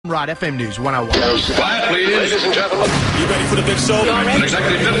Rod FM News 101. Quiet, please. Ladies and gentlemen. You ready for the big show? In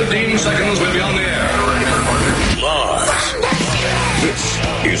exactly 15 seconds, we'll be on the air. Lars. This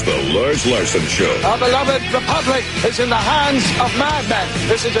is the Lars Larson Show. Our beloved republic is in the hands of madmen.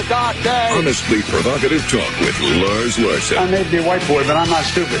 This is a dark day. Honestly provocative talk with Lars Larson. I may be a white boy, but I'm not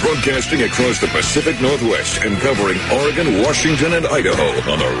stupid. Broadcasting across the Pacific Northwest and covering Oregon, Washington, and Idaho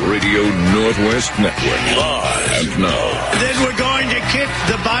on the Radio Northwest Network. Live. And now. Then we're going to kick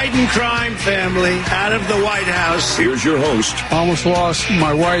the Biden crime family out of the White House. Here's your host. I almost lost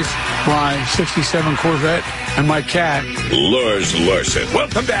my wife, my 67 Corvette, and my cat. Lars Larson.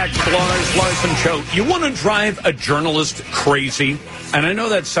 Welcome back to the Lars Larson Show. You want to drive a journalist crazy? And I know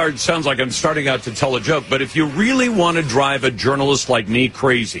that sounds like I'm starting out to tell a joke, but if you really want to drive a journalist like me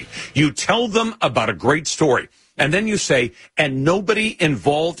crazy, you tell them about a great story. And then you say, and nobody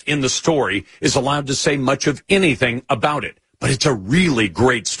involved in the story is allowed to say much of anything about it. But it's a really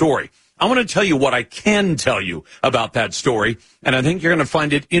great story. I want to tell you what I can tell you about that story, and I think you're going to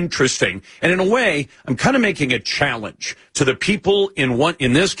find it interesting. And in a way, I'm kind of making a challenge to the people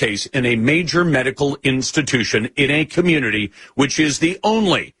in this case, in a major medical institution in a community, which is the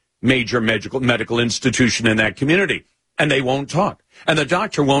only major medical institution in that community. And they won't talk. And the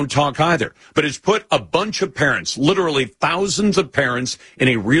doctor won't talk either. But it's put a bunch of parents, literally thousands of parents, in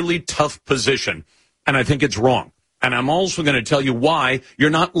a really tough position. And I think it's wrong. And I'm also going to tell you why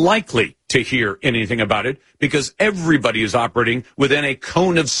you're not likely to hear anything about it, because everybody is operating within a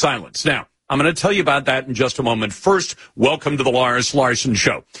cone of silence. Now, I'm going to tell you about that in just a moment. First, welcome to the Lars Larson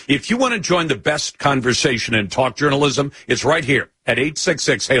Show. If you want to join the best conversation in talk journalism, it's right here at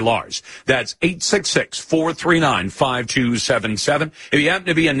 866-HEY-LARS. That's 866-439-5277. If you happen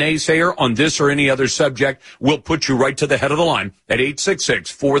to be a naysayer on this or any other subject, we'll put you right to the head of the line at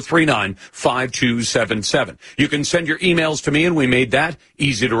 866-439-5277. You can send your emails to me, and we made that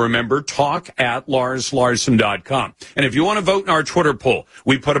easy to remember, talk@LarsLarson.com. And if you want to vote in our Twitter poll,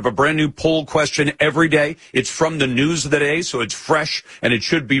 we put up a brand new poll question every day. It's from the news of the day, so it's fresh, and it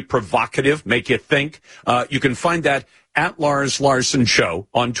should be provocative, make you think. You can find that at Lars Larson Show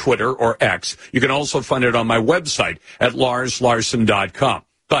on Twitter or X. You can also find it on my website at LarsLarson.com.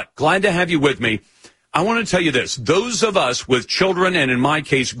 But glad to have you with me. I want to tell you this. Those of us with children, and in my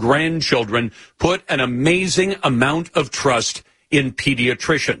case, grandchildren, put an amazing amount of trust in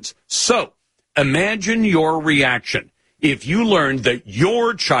pediatricians. So imagine your reaction if you learned that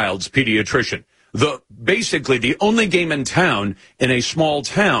your child's pediatrician, basically the only game in town, in a small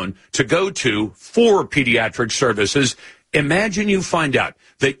town, to go to for pediatric services. Imagine you find out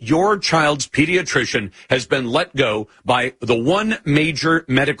that your child's pediatrician has been let go by the one major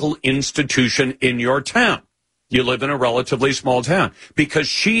medical institution in your town. You live in a relatively small town because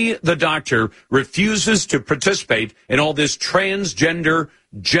she, the doctor, refuses to participate in all this gender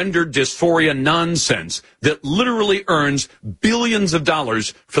dysphoria nonsense that literally earns billions of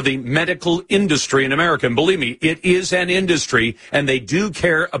dollars for the medical industry in America. And believe me, it is an industry, and they do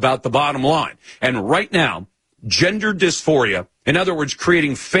care about the bottom line. And right now, gender dysphoria, in other words,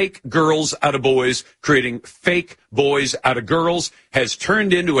 creating fake girls out of boys, creating fake boys out of girls, has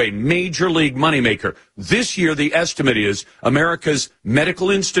turned into a major league moneymaker. This year, the estimate is America's medical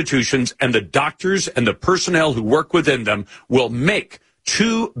institutions and the doctors and the personnel who work within them will make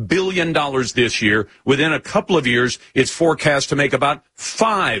 $2 billion this year. Within a couple of years, it's forecast to make about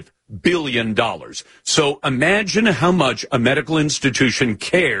 $5 billion. So imagine how much a medical institution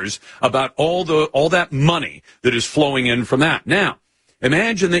cares about all that money that is flowing in from that. Now,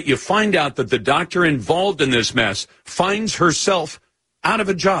 imagine that you find out that the doctor involved in this mess finds herself out of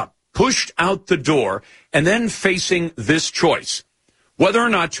a job, pushed out the door, and then facing this choice: whether or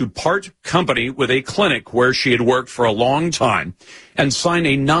not to part company with a clinic where she had worked for a long time and sign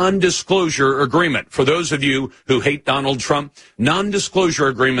a non-disclosure agreement. For those of you who hate Donald Trump, non-disclosure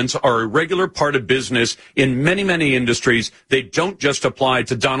agreements are a regular part of business in many, many industries. They don't just apply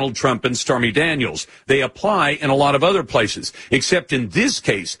to Donald Trump and Stormy Daniels. They apply in a lot of other places, except in this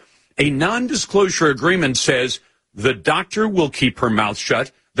case, a non-disclosure agreement says the doctor will keep her mouth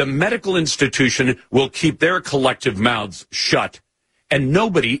shut, the medical institution will keep their collective mouths shut, and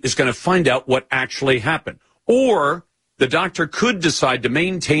nobody is going to find out what actually happened. Or the doctor could decide to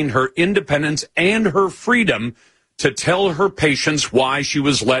maintain her independence and her freedom to tell her patients why she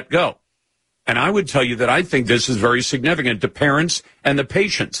was let go. And I would tell you that I think this is very significant to parents and the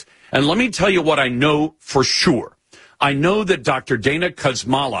patients. And let me tell you what I know for sure. I know that Dr. Dana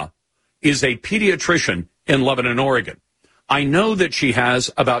Kuzmala is a pediatrician in Lebanon, Oregon. I know that she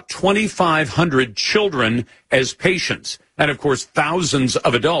has about 2,500 children as patients, and of course thousands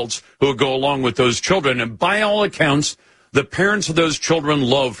of adults who go along with those children. And by all accounts, The parents of those children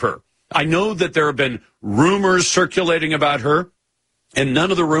love her. I know that there have been rumors circulating about her, and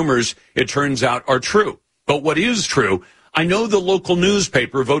none of the rumors, it turns out, are true. But what is true, I know the local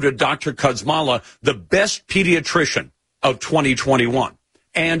newspaper voted Dr. Kuzmala the best pediatrician of 2021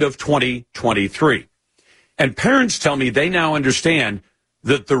 and of 2023. And parents tell me they now understand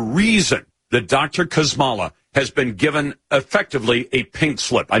that the reason that Dr. Kuzmala has been given effectively a pink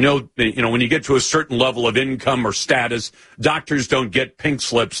slip. I know, when you get to a certain level of income or status, doctors don't get pink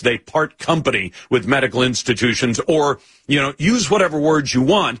slips. They part company with medical institutions or, use whatever words you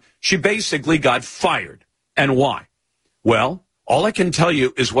want. She basically got fired. And why? Well, all I can tell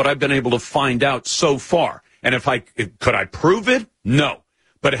you is what I've been able to find out so far. And could I prove it? No.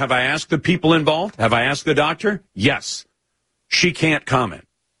 But have I asked the people involved? Have I asked the doctor? Yes. She can't comment.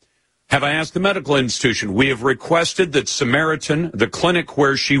 Have I asked the medical institution? We have requested that Samaritan, the clinic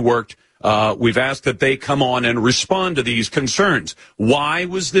where she worked, we've asked that they come on and respond to these concerns. Why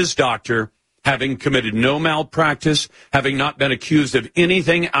was this doctor, having committed no malpractice, having not been accused of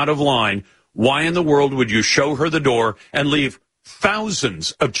anything out of line, why in the world would you show her the door and leave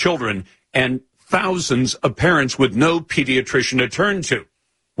thousands of children and thousands of parents with no pediatrician to turn to?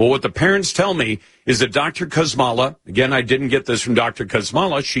 Well, what the parents tell me is that Dr. Kuzmala, again, I didn't get this from Dr.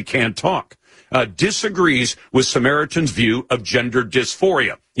 Kuzmala, she can't talk, disagrees with Samaritan's view of gender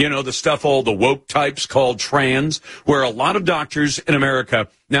dysphoria. The stuff all the woke types call trans, where a lot of doctors in America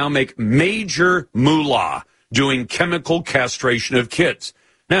now make major moolah doing chemical castration of kids.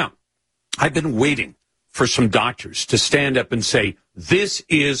 Now, I've been waiting for some doctors to stand up and say, this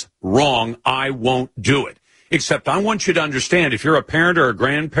is wrong, I won't do it. Except I want you to understand, if you're a parent or a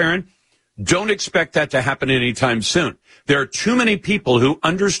grandparent, don't expect that to happen anytime soon. There are too many people who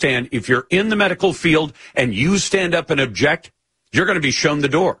understand if you're in the medical field and you stand up and object, you're going to be shown the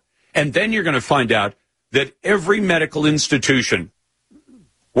door. And then you're going to find out that every medical institution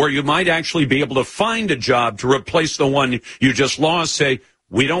where you might actually be able to find a job to replace the one you just lost say,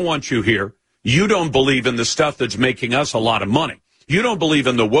 we don't want you here. You don't believe in the stuff that's making us a lot of money. You don't believe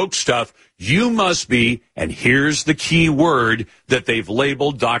in the woke stuff. You must be, and here's the key word that they've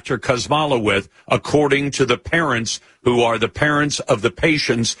labeled Dr. Kuzmala with, according to the parents who are the parents of the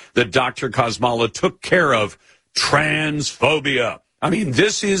patients that Dr. Kuzmala took care of, transphobia. I mean,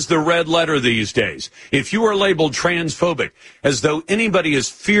 this is the red letter these days. If you are labeled transphobic, as though anybody is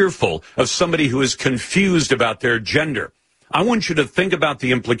fearful of somebody who is confused about their gender, I want you to think about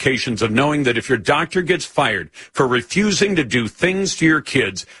the implications of knowing that if your doctor gets fired for refusing to do things to your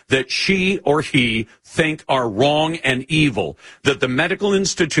kids that she or he think are wrong and evil, that the medical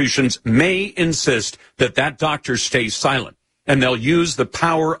institutions may insist that that doctor stays silent, and they'll use the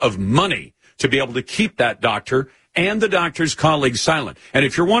power of money to be able to keep that doctor and the doctor's colleagues silent. And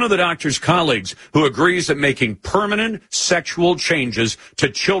if you're one of the doctor's colleagues who agrees that making permanent sexual changes to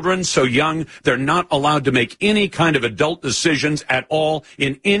children so young they're not allowed to make any kind of adult decisions at all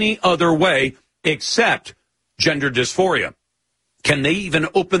in any other way except gender dysphoria, can they even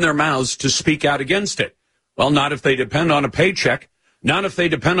open their mouths to speak out against it? Well, not if they depend on a paycheck. Not if they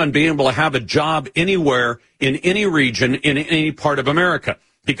depend on being able to have a job anywhere, in any region, in any part of America.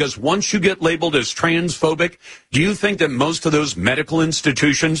 Because once you get labeled as transphobic, do you think that most of those medical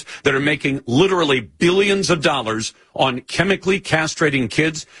institutions that are making literally billions of dollars on chemically castrating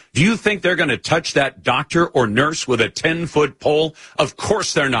kids, do you think they're going to touch that doctor or nurse with a 10-foot pole? Of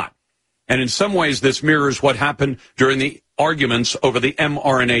course they're not. And in some ways, this mirrors what happened during the arguments over the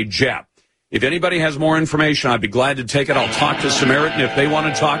mRNA jab. If anybody has more information, I'd be glad to take it. I'll talk to Samaritan. If they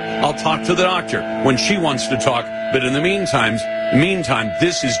want to talk, I'll talk to the doctor when she wants to talk. But in the meantime,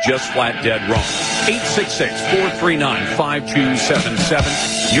 this is just flat dead wrong.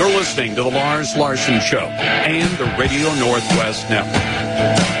 866-439-5277. You're listening to the Lars Larson Show and the Radio Northwest Network.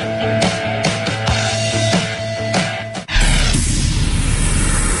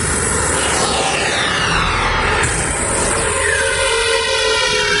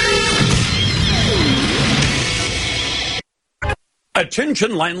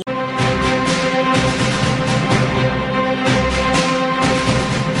 Attention, landlord.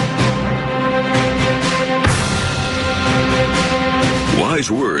 Wise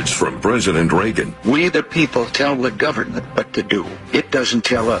words from President Reagan. We the people tell the government what to do. It doesn't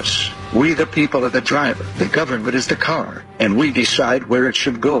tell us. We the people are the driver. The government is the car. And we decide where it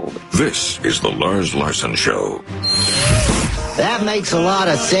should go. This is the Lars Larson Show. That makes a lot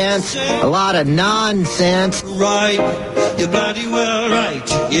of sense, a lot of nonsense. Right, you're bloody well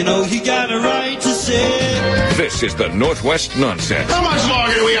right. You know you got a right to say. This This is the Northwest Nonsense. How much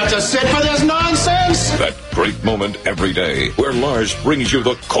longer do we have to sit for this nonsense? That great moment every day where Lars brings you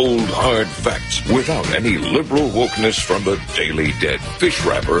the cold, hard facts without any liberal wokeness from the Daily Dead, fish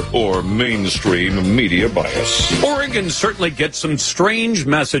wrapper, or mainstream media bias. Oregon certainly gets some strange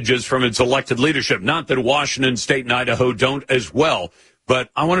messages from its elected leadership. Not that Washington State and Idaho don't as well. But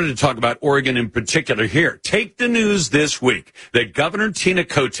I wanted to talk about Oregon in particular here. Take the news this week that Governor Tina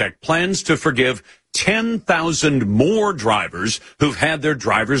Kotek plans to forgive 10,000 more drivers who've had their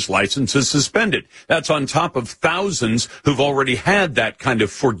driver's licenses suspended. That's on top of thousands who've already had that kind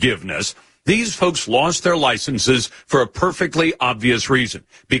of forgiveness. These folks lost their licenses for a perfectly obvious reason,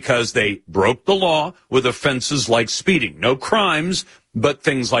 because they broke the law with offenses like speeding. No crimes, but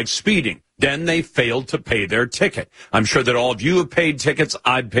things like speeding. Then they failed to pay their ticket. I'm sure that all of you have paid tickets.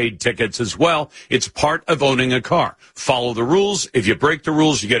 I've paid tickets as well. It's part of owning a car. Follow the rules. If you break the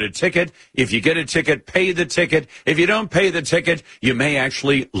rules, you get a ticket. If you get a ticket, pay the ticket. If you don't pay the ticket, you may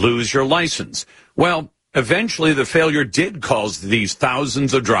actually lose your license. Well, eventually the failure did cause these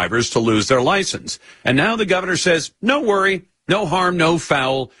thousands of drivers to lose their license. And now the governor says, no worry, no harm, no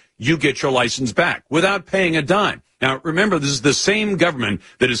foul. You get your license back without paying a dime. Now, remember, this is the same government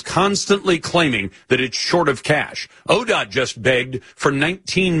that is constantly claiming that it's short of cash. ODOT just begged for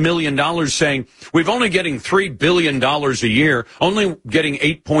 $19 million, saying, we've only getting $3 billion a year, only getting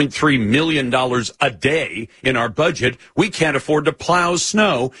 $8.3 million a day in our budget. We can't afford to plow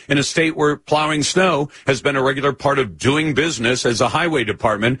snow in a state where plowing snow has been a regular part of doing business as a highway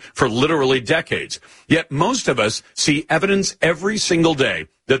department for literally decades. Yet most of us see evidence every single day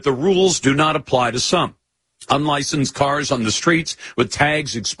that the rules do not apply to some. Unlicensed cars on the streets with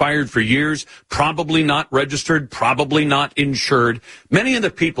tags expired for years, probably not registered, probably not insured. Many of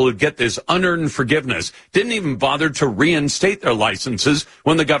the people who get this unearned forgiveness didn't even bother to reinstate their licenses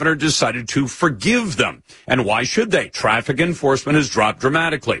when the governor decided to forgive them. And why should they? Traffic enforcement has dropped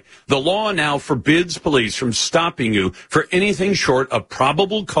dramatically. The law now forbids police from stopping you for anything short of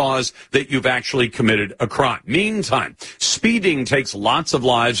probable cause that you've actually committed a crime. Meantime, speeding takes lots of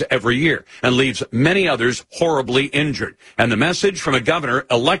lives every year and leaves many others horribly injured. And the message from a governor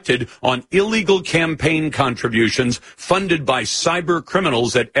elected on illegal campaign contributions funded by cyber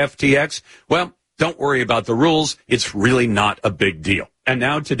criminals at FTX, well, don't worry about the rules. It's really not a big deal. And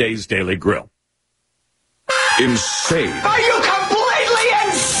now today's Daily Grill. Insane. Are you completely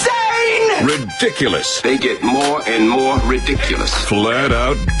insane? Ridiculous. They get more and more ridiculous. Flat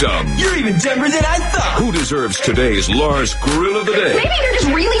out dumb. You're even dumber than I thought. Who deserves today's Lars Grill of the Day? Maybe you're just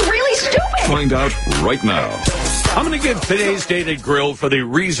really, really stupid. Find out right now. I'm going to give today's Daily Grill for the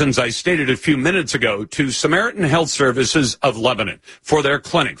reasons I stated a few minutes ago to Samaritan Health Services of Lebanon for their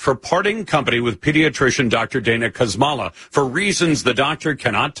clinic, for parting company with pediatrician Dr. Dana Kazmala for reasons the doctor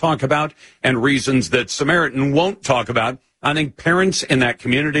cannot talk about and reasons that Samaritan won't talk about. I think parents in that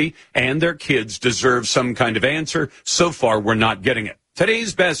community and their kids deserve some kind of answer. So far, we're not getting it.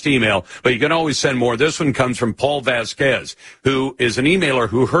 Today's best email, but you can always send more. This one comes from Paul Vasquez, who is an emailer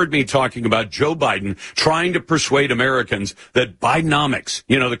who heard me talking about Joe Biden trying to persuade Americans that Bidenomics,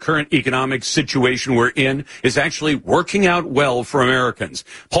 the current economic situation we're in, is actually working out well for Americans.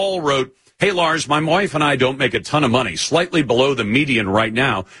 Paul wrote, hey, Lars, my wife and I don't make a ton of money, slightly below the median right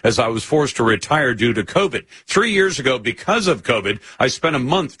now, as I was forced to retire due to COVID. 3 years ago, because of COVID, I spent a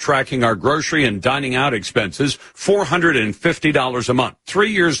month tracking our grocery and dining out expenses, $450 a month.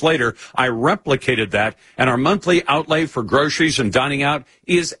 3 years later, I replicated that, and our monthly outlay for groceries and dining out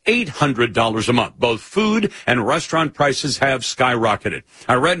is $800 a month. Both food and restaurant prices have skyrocketed.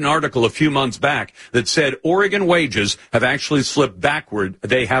 I read an article a few months back that said Oregon wages have actually slipped backward.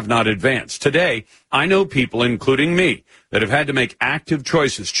 They have not advanced. Today, I know people, including me, that have had to make active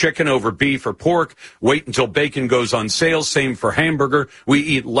choices, chicken over beef or pork, wait until bacon goes on sale, same for hamburger. We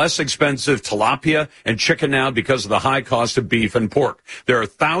eat less expensive tilapia and chicken now because of the high cost of beef and pork. There are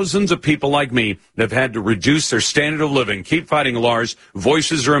thousands of people like me that have had to reduce their standard of living. Keep fighting, Lars.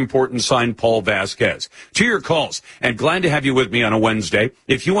 Voices are important. Signed, Paul Vasquez. To your calls, and glad to have you with me on a Wednesday.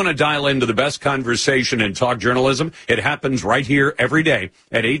 If you want to dial into the best conversation in talk journalism, it happens right here every day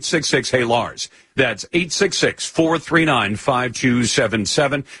at 866-HEY-LARS. That's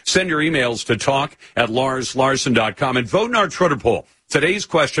 866-439-5277. Send your emails to talk@LarsLarson.com and vote in our Twitter poll. Today's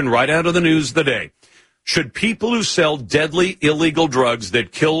question, right out of the news of the day. Should people who sell deadly illegal drugs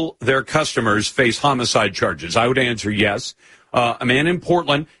that kill their customers face homicide charges? I would answer yes. A man in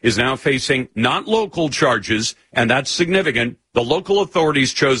Portland is now facing not local charges, and that's significant. The local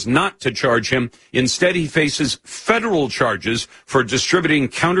authorities chose not to charge him. Instead, he faces federal charges for distributing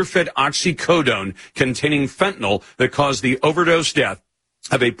counterfeit oxycodone containing fentanyl that caused the overdose death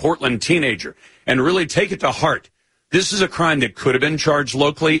of a Portland teenager and really take it to heart. This is a crime that could have been charged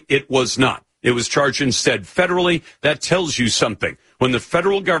locally. It was not. It was charged instead federally. That tells you something. When the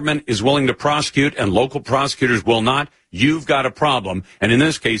federal government is willing to prosecute and local prosecutors will not, you've got a problem. And in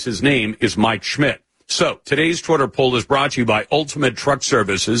this case, his name is Mike Schmidt. So today's Twitter poll is brought to you by Ultimate Truck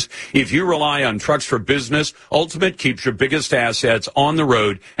Services. If you rely on trucks for business, Ultimate keeps your biggest assets on the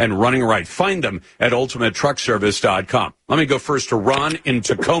road and running right. Find them at ultimatetruckservice.com. Let me go first to Ron in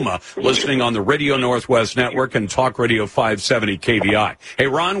Tacoma, listening on the Radio Northwest Network and Talk Radio 570 KVI. Hey,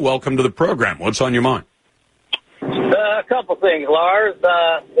 Ron, welcome to the program. What's on your mind? A couple things, Lars.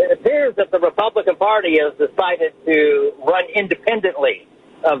 It appears that the Republican Party has decided to run independently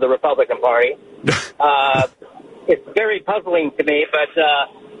of the Republican Party. It's very puzzling to me, but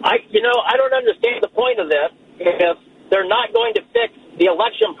I don't understand the point of this. If they're not going to fix the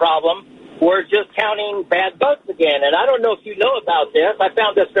election problem, we're just counting bad votes again. And I don't know if you know about this. I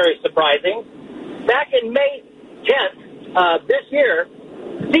found this very surprising. Back in May 10th this year,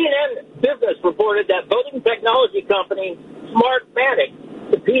 CNN Business reported that voting technology company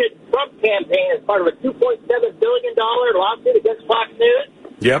Smartmatic defeated Trump campaign as part of a $2.7 billion lawsuit against Fox News.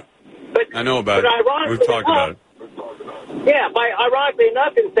 Yep. But, I know about it. We've talked about it. Yeah, ironically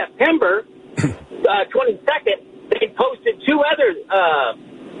enough, in September 22nd, they posted two other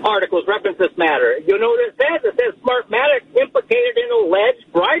articles reference this matter. You know what it says? It says Smartmatic implicated in an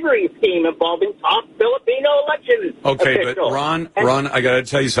alleged bribery scheme involving top Filipino election officials. But Ron, I got to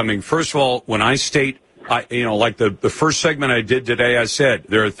tell you something. First of all, when I state, like the first segment I did today, I said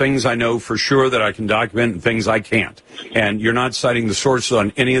there are things I know for sure that I can document and things I can't. And you're not citing the sources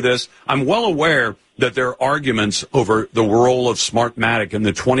on any of this. I'm well aware that there are arguments over the role of Smartmatic in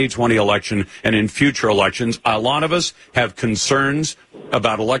the 2020 election and in future elections. A lot of us have concerns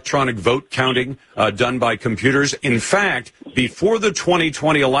about electronic vote counting done by computers. In fact, before the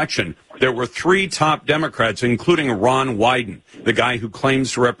 2020 election, there were three top Democrats, including Ron Wyden, the guy who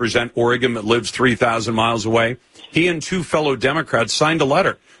claims to represent Oregon but lives 3,000 miles away. He and two fellow Democrats signed a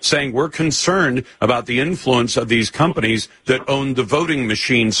letter saying we're concerned about the influence of these companies that own the voting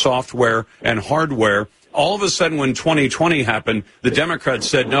machine software and hardware. All of a sudden, when 2020 happened, the Democrats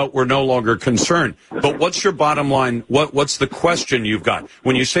said, no, we're no longer concerned. But what's your bottom line? What's the question you've got?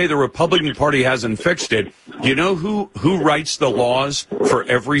 When you say the Republican Party hasn't fixed it, do you know who writes the laws for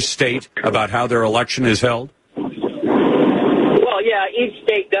every state about how their election is held? Well, yeah, each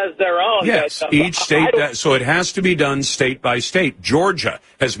state does their own. Yes, each state does. So it has to be done state by state. Georgia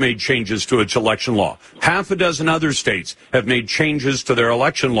has made changes to its election law. Half a dozen other states have made changes to their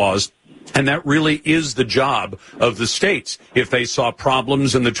election laws. And that really is the job of the states. If they saw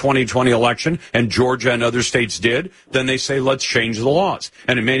problems in the 2020 election, and Georgia and other states did, then they say, let's change the laws.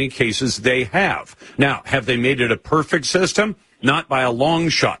 And in many cases, they have. Now, have they made it a perfect system? Not by a long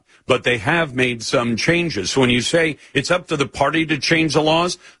shot. But they have made some changes. So when you say it's up to the party to change the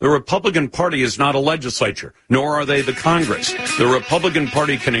laws, the Republican Party is not a legislature, nor are they the Congress. The Republican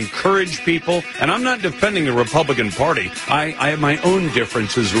Party can encourage people, and I'm not defending the Republican Party. I have my own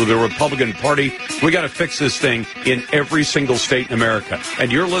differences with the Republican Party. We got to fix this thing in every single state in America. And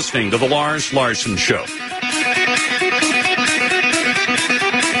you're listening to the Lars Larson Show.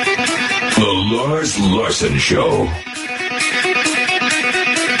 The Lars Larson Show.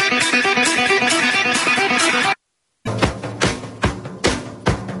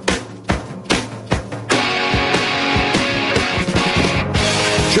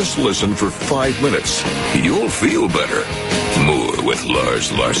 Just listen for 5 minutes. You'll feel better. More with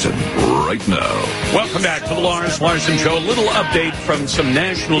Lars Larson right now. Welcome back to the Lars Larson Show. A little update from some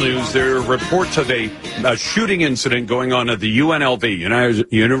national news. There are reports of a shooting incident going on at the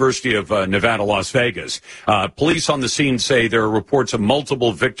UNLV, University of Nevada, Las Vegas. Police on the scene say there are reports of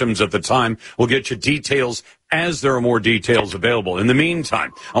multiple victims at the time. We'll get you details as there are more details available. In the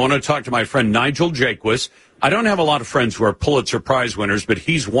meantime, I want to talk to my friend Nigel Jaquist. I don't have a lot of friends who are Pulitzer Prize winners, but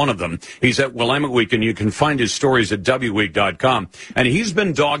he's one of them. He's at Willamette Week, and you can find his stories at wweek.com. And he's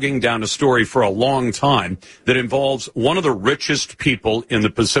been dogging down a story for a long time that involves one of the richest people in the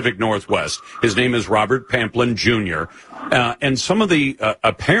Pacific Northwest. His name is Robert Pamplin, Jr., and some of the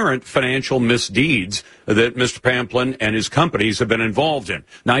apparent financial misdeeds that Mr. Pamplin and his companies have been involved in.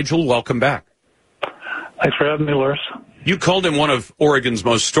 Nigel, welcome back. Thanks for having me, Lars. You called him one of Oregon's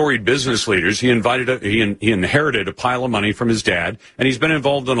most storied business leaders. He inherited a pile of money from his dad, and he's been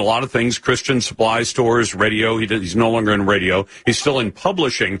involved in a lot of things: Christian supply stores, radio. He's no longer in radio. He's still in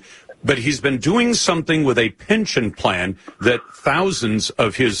publishing, but he's been doing something with a pension plan that thousands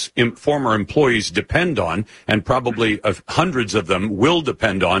of his former employees depend on, and probably hundreds of them will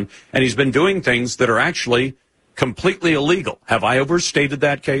depend on. And he's been doing things that are actually completely illegal. Have I overstated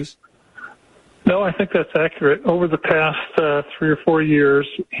that case? No, I think that's accurate. Over the past 3 or 4 years,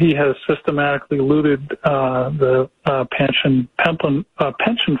 he has systematically looted the pension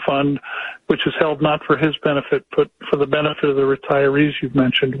fund, which is held not for his benefit, but for the benefit of the retirees you've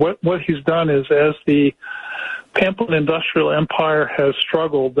mentioned. What he's done is, as the Pamplin industrial empire has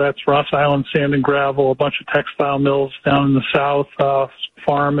struggled, that's Ross Island Sand and Gravel, a bunch of textile mills down in the south,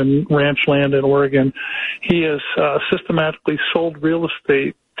 farm and ranch land in Oregon. He has systematically sold real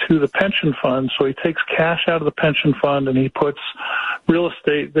estate to the pension fund. So he takes cash out of the pension fund and he puts real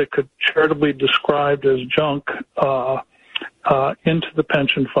estate that could charitably be described as junk into the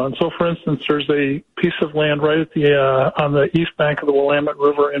pension fund. So, for instance, there's a piece of land right at the on the east bank of the Willamette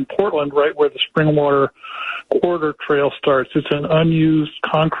River in Portland, right where the Springwater Corridor Trail starts. It's an unused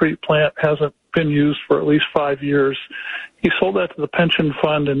concrete plant, hasn't been used for at least 5 years. He sold that to the pension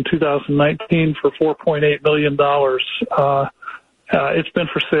fund in 2019 for $4.8 million. It's been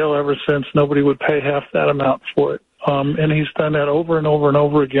for sale ever since. Nobody would pay half that amount for it. And he's done that over and over and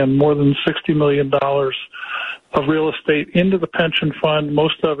over again, more than $60 million of real estate into the pension fund,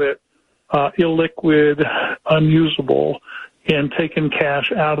 most of it illiquid, unusable, and taken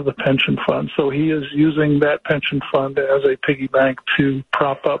cash out of the pension fund. So he is using that pension fund as a piggy bank to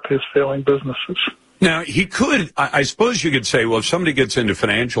prop up his failing businesses. Now, he could, I suppose you could say, well, if somebody gets into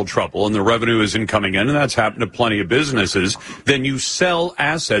financial trouble and the revenue isn't coming in, and that's happened to plenty of businesses, then you sell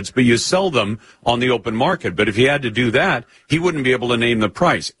assets, but you sell them on the open market. But if he had to do that, he wouldn't be able to name the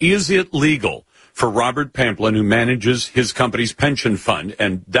price. Is it legal for Robert Pamplin, who manages his company's pension fund,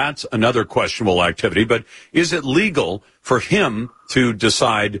 and that's another questionable activity, but is it legal for him to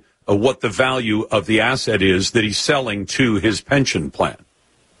decide what the value of the asset is that he's selling to his pension plan?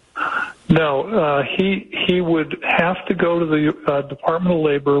 No, he would have to go to the Department of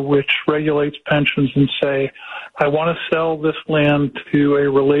Labor, which regulates pensions, and say, I want to sell this land to a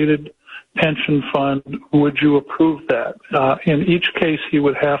related pension fund. Would you approve that? In each case, he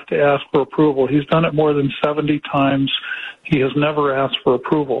would have to ask for approval. He's done it more than 70 times. He has never asked for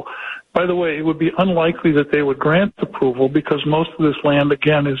approval. By the way, it would be unlikely that they would grant approval because most of this land,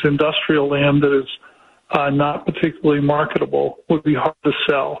 again, is industrial land that is not particularly marketable, would be hard to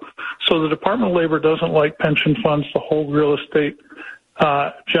sell. So the Department of Labor doesn't like pension funds to hold real estate.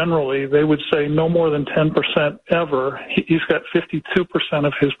 Generally, they would say no more than 10% ever. He's got 52%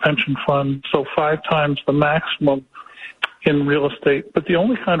 of his pension fund, so 5 times the maximum in real estate. But the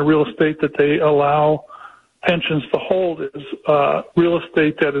only kind of real estate that they allow pensions to hold is real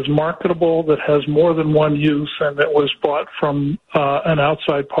estate that is marketable, that has more than one use, and that was bought from an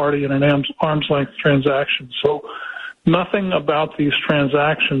outside party in an arm's length transaction. So nothing about these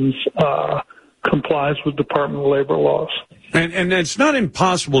transactions complies with Department of Labor laws. And it's not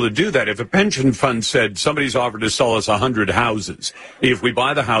impossible to do that. If a pension fund said somebody's offered to sell us 100 houses, if we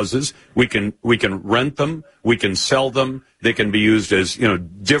buy the houses, we can rent them, we can sell them, they can be used as,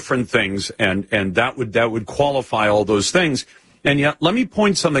 different things, and that would qualify all those things. And yet, let me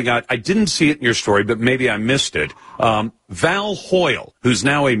point something out. I didn't see it in your story, but maybe I missed it. Val Hoyle, who's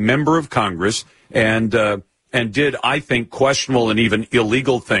now a member of Congress and did, I think, questionable and even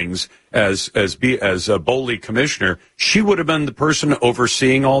illegal things as a Bowley commissioner, she would have been the person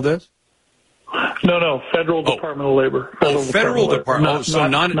overseeing all this? No, Federal Department of Labor. Federal Department.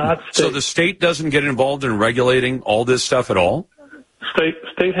 So the state doesn't get involved in regulating all this stuff at all?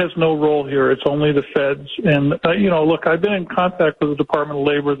 State has no role here. It's only the feds. And, look, I've been in contact with the Department of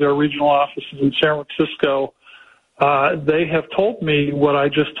Labor, their regional offices in San Francisco. They have told me what I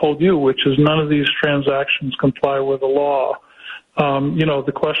just told you, which is none of these transactions comply with the law.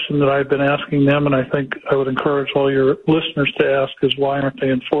 The question that I've been asking them, and I think I would encourage all your listeners to ask, is why aren't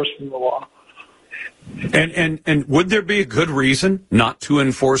they enforcing the law? And would there be a good reason not to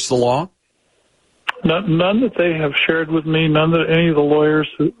enforce the law? None that they have shared with me, none that any of the lawyers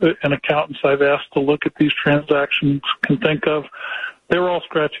and accountants I've asked to look at these transactions can think of. They were all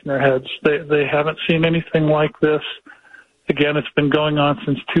scratching their heads. They haven't seen anything like this. Again, it's been going on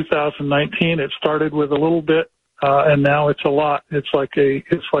since 2019. It started with a little bit, and now it's a lot. It's like a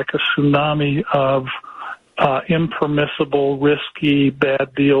tsunami of impermissible, risky,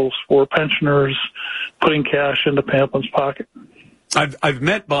 bad deals for pensioners putting cash into Pamplin's pocket. I've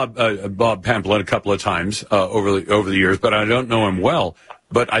met Bob Pamplin a couple of times over the years, but I don't know him well.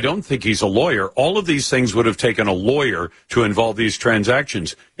 But I don't think he's a lawyer. All of these things would have taken a lawyer to involve these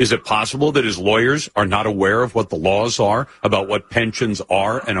transactions. Is it possible that his lawyers are not aware of what the laws are about what pensions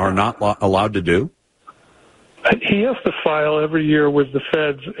are and are not allowed to do? He has to file every year with the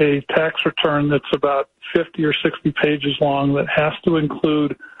feds a tax return that's about 50 or 60 pages long that has to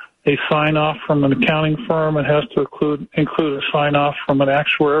include a sign-off from an accounting firm. It has to include a sign-off from an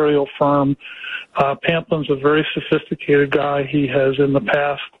actuarial firm. Pamplin's a very sophisticated guy. He has in the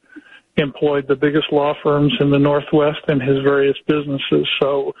past employed the biggest law firms in the Northwest in his various businesses.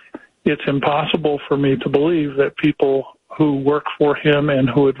 So it's impossible for me to believe that people who work for him and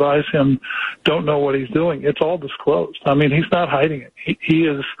who advise him don't know what he's doing. It's all disclosed. I mean, he's not hiding it. He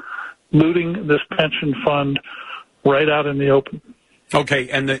is looting this pension fund right out in the open. Okay,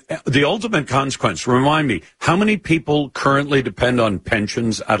 and the ultimate consequence, remind me, how many people currently depend on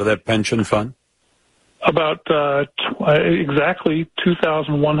pensions out of that pension fund? About exactly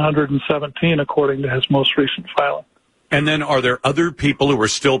 2,117, according to his most recent filing. And then are there other people who are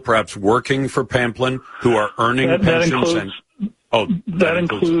still perhaps working for Pamplin who are earning pensions? That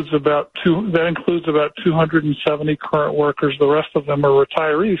includes about 270 current workers. The rest of them are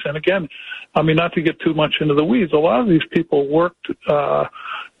retirees. And again, I mean, not to get too much into the weeds, a lot of these people worked,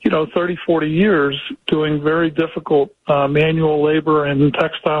 30, 40 years doing very difficult manual labor in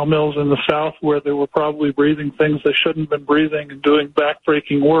textile mills in the South where they were probably breathing things they shouldn't have been breathing and doing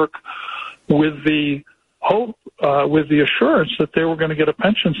backbreaking work with the hope, with the assurance that they were going to get a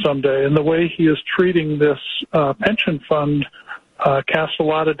pension someday. And the way he is treating this pension fund casts a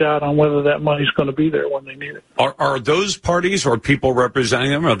lot of doubt on whether that money's going to be there when they need it. Are those parties or people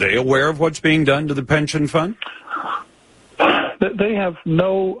representing them, are they aware of what's being done to the pension fund? They have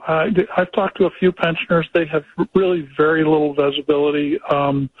no, I've talked to a few pensioners. They have really very little visibility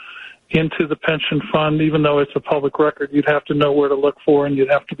into the pension fund. Even though it's a public record, you'd have to know where to look for and you'd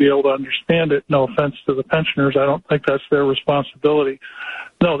have to be able to understand it. No offense to the pensioners. I don't think that's their responsibility.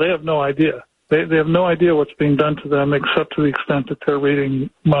 No, they have no idea. They have no idea what's being done to them except to the extent that they're reading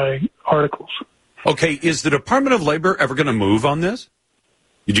my articles. Okay, is the Department of Labor ever going to move on this?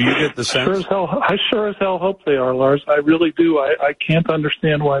 Do you get the sense? I sure as hell hope they are, Lars. I really do. I can't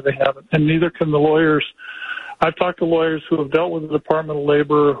understand why they haven't, and neither can the lawyers. I've talked to lawyers who have dealt with the Department of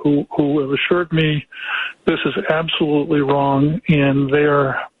Labor who have assured me this is absolutely wrong, and they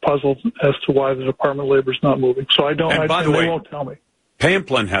are puzzled as to why the Department of Labor is not moving. So I don't. And by the way, they won't tell me.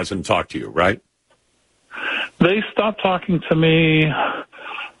 Pamplin hasn't talked to you, right? They stopped talking to me.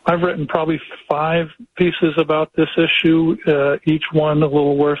 I've written probably 5 pieces about this issue, each one a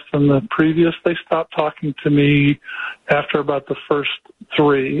little worse than the previous. They stopped talking to me after about the first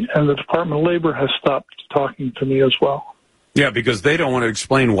 3, and the Department of Labor has stopped talking to me as well. Yeah, because they don't want to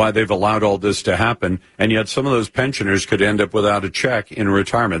explain why they've allowed all this to happen, and yet some of those pensioners could end up without a check in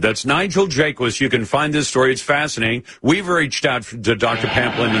retirement. That's Nigel Jaquist. You can find this story. It's fascinating. We've reached out to Dr.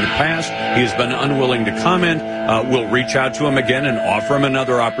 Pamplin in the past. He has been unwilling to comment. We'll reach out to him again and offer him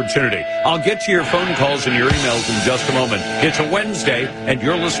another opportunity. I'll get to your phone calls and your emails in just a moment. It's a Wednesday, and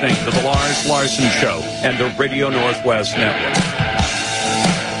you're listening to the Lars Larson Show and the Radio Northwest Network.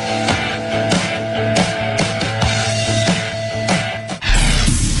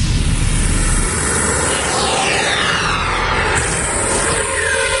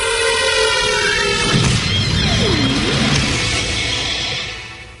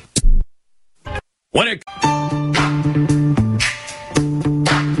 When it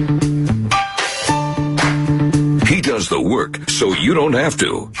He does the work so you don't have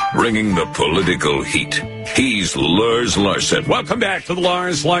to, bringing the political heat. He's Lars Larson. Welcome back to the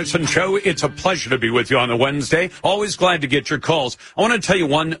Lars Larson Show. It's a pleasure to be with you on a Wednesday. Always glad to get your calls. I want to tell you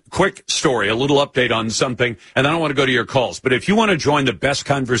one quick story, a little update on something, and then I want to go to your calls. But if you want to join the best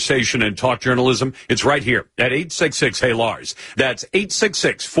conversation in talk journalism, it's right here at 866-HEY-LARS. That's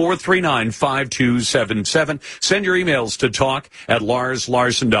 866-439-5277. Send your emails to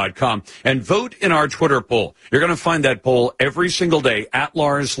talk@larslarson.com and vote in our Twitter poll. You're going to find that poll every single day at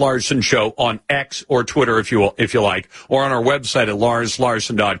Lars Larson Show on X or Twitter if you like, or on our website at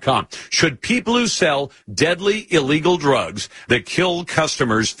larslarson.com. Should people who sell deadly illegal drugs that kill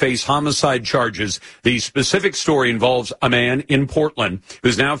customers face homicide charges? The specific story involves a man in Portland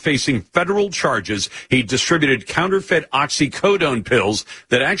who's now facing federal charges. He distributed counterfeit oxycodone pills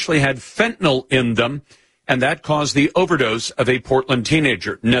that actually had fentanyl in them, and that caused the overdose of a Portland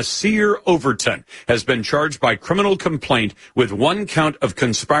teenager. Nasir Overton has been charged by criminal complaint with 1 count of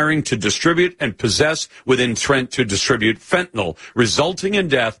conspiring to distribute and possess with intent to distribute fentanyl, resulting in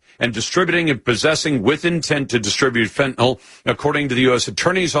death, and distributing and possessing with intent to distribute fentanyl. According to the U.S.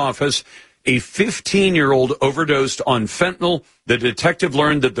 Attorney's Office, a 15-year-old overdosed on fentanyl. The detective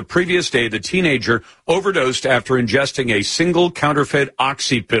learned that the previous day the teenager overdosed after ingesting a single counterfeit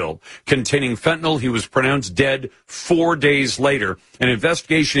oxy pill containing fentanyl. He was pronounced dead 4 days later. An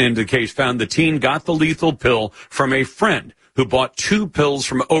investigation into the case found the teen got the lethal pill from a friend who bought 2 pills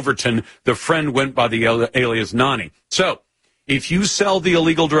from Overton. The friend went by the alias Nani. So, if you sell the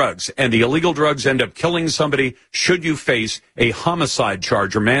illegal drugs and the illegal drugs end up killing somebody, should you face a homicide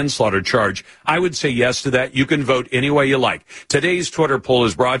charge or manslaughter charge? I would say yes to that. You can vote any way you like. Today's Twitter poll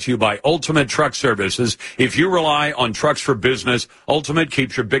is brought to you by Ultimate Truck Services. If you rely on trucks for business, Ultimate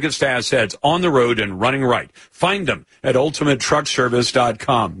keeps your biggest assets on the road and running right. Find them at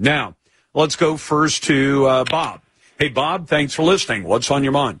ultimatetruckservice.com. Now, let's go first to Bob. Hey, Bob, thanks for listening. What's on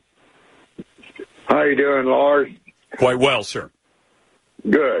your mind? How you doing, Lars? Quite well, sir.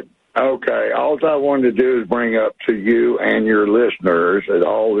 Good. Okay. All I wanted to do is bring up to you and your listeners that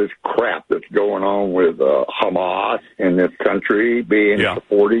all this crap that's going on with Hamas in this country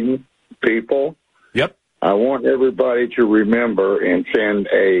supporting people. Yep. I want everybody to remember and send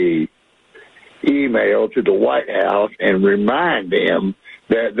a email to the White House and remind them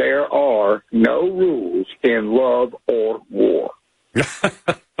that there are no rules in love or war.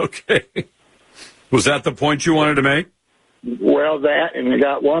 Okay. Was that the point you wanted to make? Well, that, and I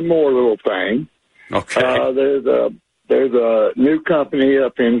got one more little thing. Okay. There's a new company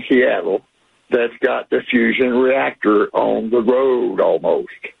up in Seattle that's got the fusion reactor on the road almost.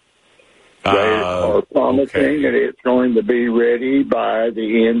 They are promising that it's going to be ready by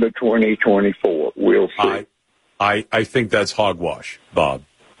the end of 2024. We'll see. I think that's hogwash, Bob.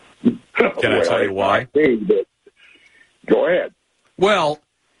 Can I tell you why? Go ahead. Well,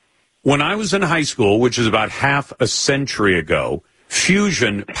 when I was in high school, which is about half a century ago,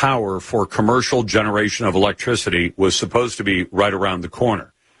 fusion power for commercial generation of electricity was supposed to be right around the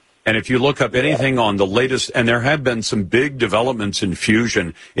corner. And if you look up anything on the latest, and there have been some big developments in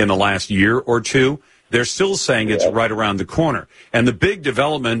fusion in the last year or two, they're still saying it's right around the corner. And the big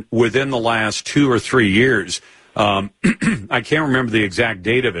development within the last 2 or 3 years, I can't remember the exact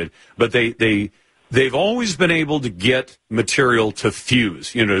date of it, but they've always been able to get material to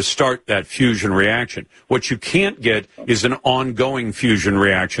fuse, to start that fusion reaction. What you can't get is an ongoing fusion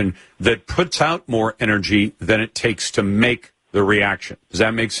reaction that puts out more energy than it takes to make the reaction. Does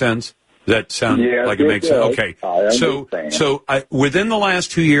that make sense? Does that sound like it makes sense? Okay. So within the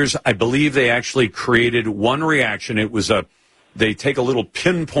last 2 years, I believe they actually created one reaction. It was they take a little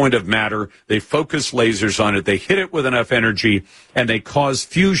pinpoint of matter, they focus lasers on it, they hit it with enough energy, and they cause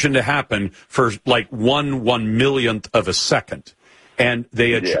fusion to happen for like 1/1,000,000th of a second. And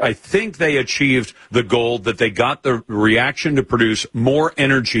I think they achieved the goal that they got the reaction to produce more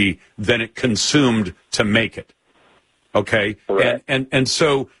energy than it consumed to make it. Okay? And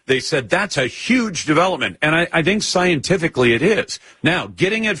so they said that's a huge development. And I think scientifically it is. Now,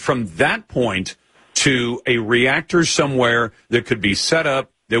 getting it from that point to a reactor somewhere that could be set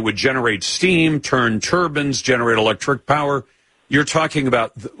up, that would generate steam, turn turbines, generate electric power. You're talking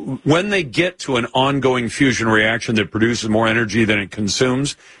about when they get to an ongoing fusion reaction that produces more energy than it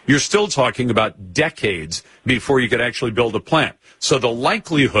consumes, you're still talking about decades before you could actually build a plant. So the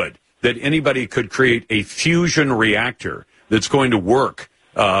likelihood that anybody could create a fusion reactor that's going to work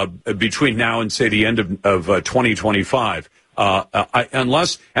between now and, say, the end of 2025,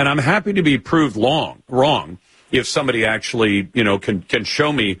 unless, and I'm happy to be proved wrong, if somebody actually, can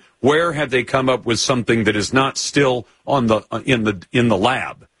show me where have they come up with something that is not still in the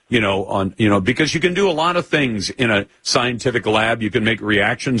lab, because you can do a lot of things in a scientific lab. You can make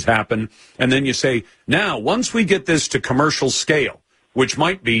reactions happen, and then you say, now, once we get this to commercial scale, which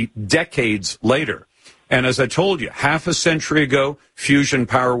might be decades later. And as I told you, half a century ago, fusion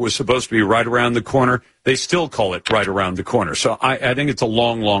power was supposed to be right around the corner. They still call it right around the corner. So I think it's a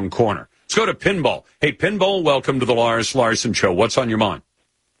long, long corner. Let's go to Pinball. Hey, Pinball, welcome to the Lars Larson Show. What's on your mind?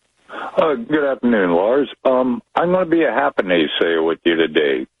 Good afternoon, Lars. I'm going to be a happy naysayer with you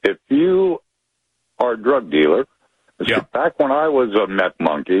today. If you are a drug dealer, back when I was a meth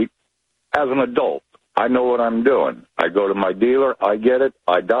monkey, as an adult, I know what I'm doing. I go to my dealer, I get it,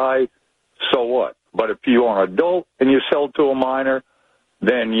 I die, so what? But if you are an adult and you sell to a minor,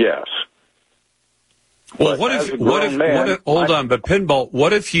 then yes. Well, what if hold on, but Pinball,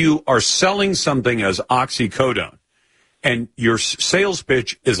 what if you are selling something as oxycodone and your sales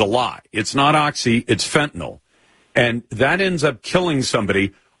pitch is a lie? It's not oxy, it's fentanyl. And that ends up killing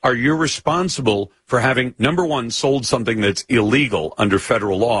somebody. Are you responsible for having, number one, sold something that's illegal under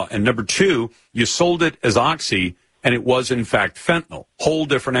federal law, and number two, you sold it as oxy and it was in fact fentanyl? Whole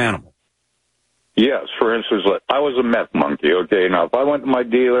different animal. Yes, for instance, I was a meth monkey, okay? Now, if I went to my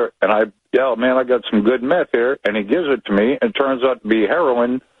dealer and I got some good meth here, and he gives it to me, and it turns out to be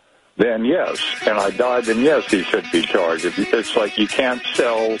heroin, then yes. And I died, then yes, he should be charged. It's like you can't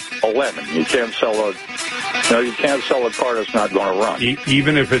sell a lemon. You can't sell a car that's not going to run.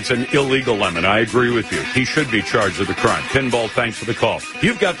 Even if it's an illegal lemon, I agree with you. He should be charged with the crime. Pinball, thanks for the call.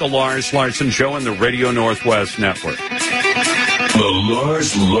 You've got the Lars Larson Show on the Radio Northwest Network. The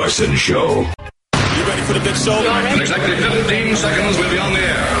Lars Larson Show. You ready for the big show? In exactly 15 seconds, we'll be on the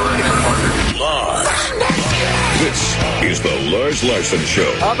air. Lars. This is the Lars Larson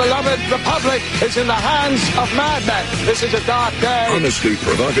Show. Our beloved republic is in the hands of madmen. This is a dark day. Honestly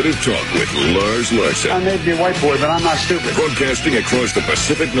provocative talk with Lars Larson. I may be a white boy, but I'm not stupid. Broadcasting across the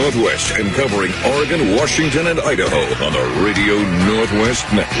Pacific Northwest and covering Oregon, Washington, and Idaho on the Radio Northwest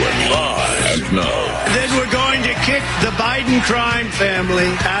Network. Live. And now. Then we're going to kick the Biden crime family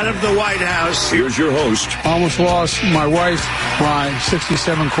out of the White House. Here's your host. I almost lost my wife, my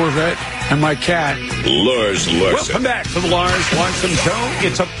 67 Corvette, and my cat. Lars Larson. Welcome back to the Lars Larson Show.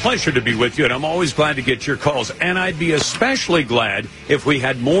 It's a pleasure to be with you, and I'm always glad to get your calls. And I'd be especially glad if we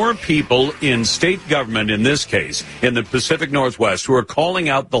had more people in state government, in this case, in the Pacific Northwest, who are calling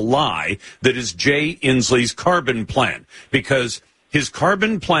out the lie that is Jay Inslee's carbon plan. Because his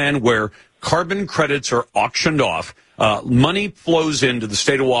carbon plan, where carbon credits are auctioned off, money flows into the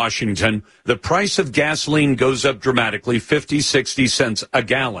state of Washington. The price of gasoline goes up dramatically, 50, 60 cents a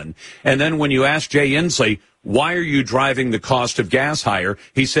gallon. And then when you ask Jay Inslee, why are you driving the cost of gas higher?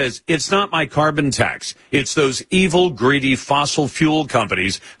 He says, it's not my carbon tax. It's those evil, greedy fossil fuel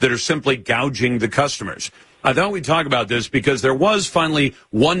companies that are simply gouging the customers. I thought we'd talk about this because there was finally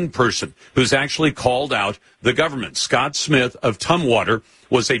one person who's actually called out the government. Scott Smith of Tumwater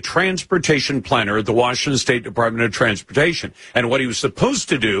was a transportation planner at the Washington State Department of Transportation. And what he was supposed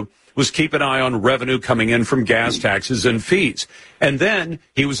to do was keep an eye on revenue coming in from gas taxes and fees. And then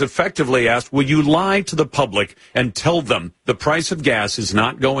he was effectively asked, will you lie to the public and tell them the price of gas is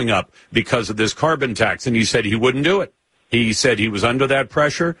not going up because of this carbon tax? And he said he wouldn't do it. He said he was under that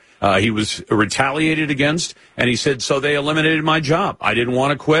pressure. He was retaliated against. And he said, so they eliminated my job. I didn't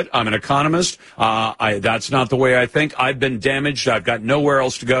want to quit. I'm an economist. That's not the way I think. I've been damaged. I've got nowhere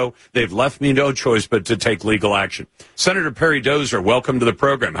else to go. They've left me no choice but to take legal action. Senator Perry Dozer, welcome to the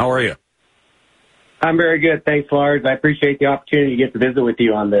program. How are you? I'm very good. Thanks, Lars. I appreciate the opportunity to get to visit with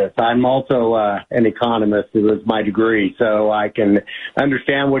you on this. I'm also an economist. It was my degree, so I can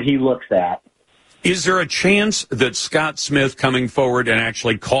understand what he looks at. Is there a chance that Scott Smith coming forward and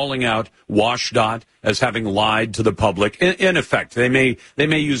actually calling out WashDOT as having lied to the public? In effect, they may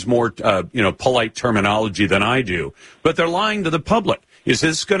use more polite terminology than I do, but they're lying to the public. Is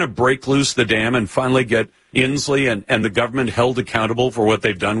this going to break loose the dam and finally get Inslee and the government held accountable for what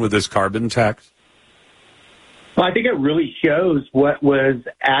they've done with this carbon tax? Well, I think it really shows what was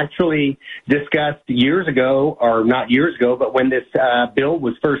actually discussed years ago, or not years ago, but when this bill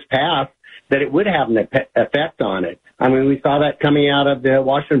was first passed, that it would have an effect on it. I mean, we saw that coming out of the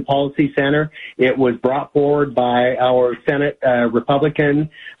Washington Policy Center. It was brought forward by our Senate Republican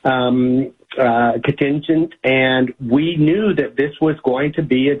contingent, and we knew that this was going to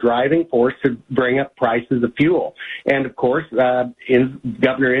be a driving force to bring up prices of fuel. And, of course, Governor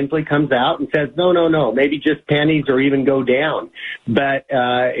Inslee comes out and says, no, maybe just pennies or even go down. But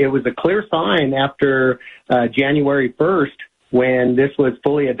it was a clear sign after January 1st when this was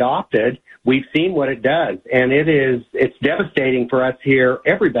fully adopted. We've seen what it does, and it's devastating for us here,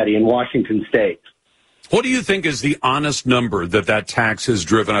 everybody in Washington State. What do you think is the honest number that tax has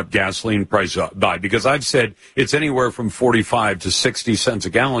driven up gasoline price by? Because I've said it's anywhere from 45 to 60 cents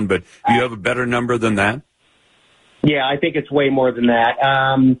a gallon, but do you have a better number than that? Yeah, I think it's way more than that.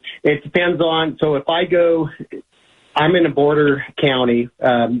 It depends on, so if I go, I'm in a border county,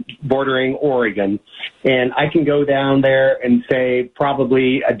 bordering Oregon, and I can go down there and say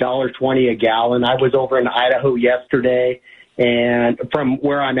probably $1.20 a gallon. I was over in Idaho yesterday, and from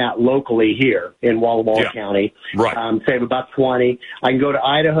where I'm at locally here in Walla Walla County, right. Save $1.20. I can go to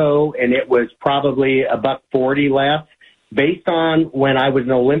Idaho, and it was probably $1.40 less. Based on when I was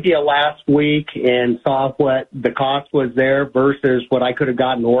in Olympia last week and saw what the cost was there versus what I could have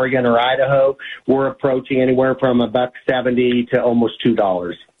gotten in Oregon or Idaho, we're approaching anywhere from $1.70 to almost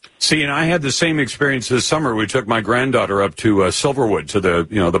 $2. See, and I had the same experience this summer. We took my granddaughter up to Silverwood to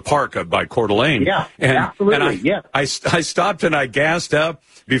the park up by Coeur d'Alene. Yeah, absolutely. And I stopped and I gassed up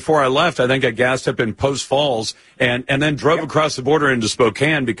before I left. I think I gassed up in Post Falls and then drove across the border into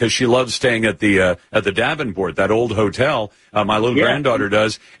Spokane because she loves staying at the Davenport, that old hotel. My little granddaughter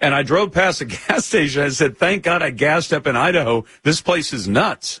does. And I drove past a gas station. I said, "Thank God I gassed up in Idaho. This place is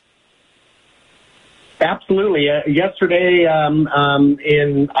nuts." Absolutely. Yesterday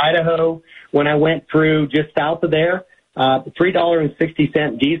in Idaho, when I went through just south of there,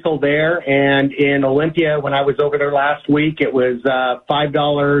 $3.60 diesel there. And in Olympia, when I was over there last week, it was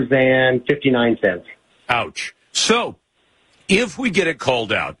 $5.59. Ouch. So if we get it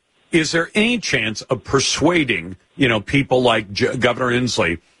called out, is there any chance of persuading, people like Governor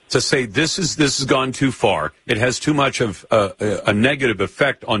Inslee to say this has gone too far, it has too much of a negative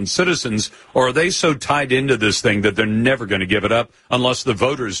effect on citizens, or are they so tied into this thing that they're never going to give it up unless the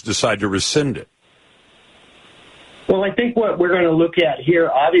voters decide to rescind it? Well, I think what we're going to look at here,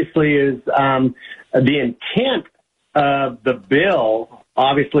 obviously, is the intent of the bill,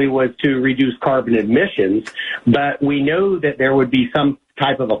 obviously, was to reduce carbon emissions, but we know that there would be some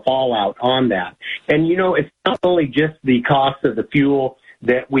type of a fallout on that. And, you know, it's not only just the cost of the fuel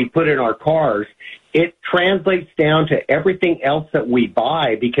that we put in our cars, it translates down to everything else that we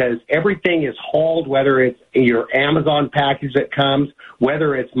buy, because everything is hauled, whether it's your Amazon package that comes,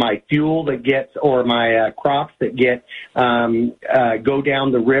 whether it's my fuel that gets, or my crops that get go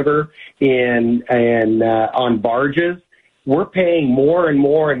down the river on barges. We're paying more and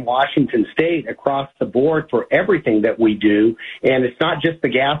more in Washington State across the board for everything that we do, and it's not just the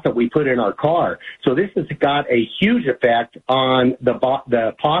gas that we put in our car. So this has got a huge effect on the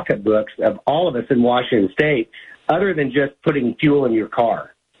pocketbooks of all of us in Washington State, other than just putting fuel in your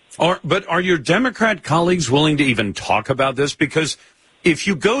car. But are your Democrat colleagues willing to even talk about this? Because if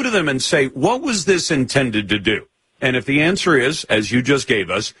you go to them and say, what was this intended to do? And if the answer is, as you just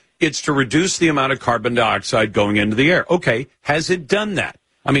gave us, it's to reduce the amount of carbon dioxide going into the air. Okay, has it done that?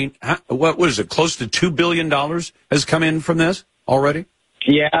 I mean, what was it? Close to $2 billion has come in from this already?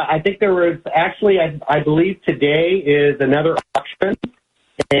 Yeah, I think there was actually, I believe today is another auction,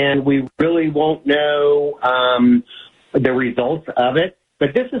 and we really won't know the results of it.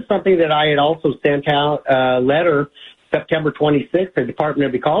 But this is something that I had also sent out a letter September 26th, the Department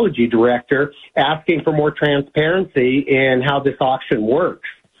of Ecology director, asking for more transparency in how this auction works.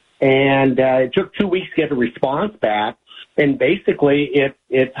 And it took 2 weeks to get a response back. And basically,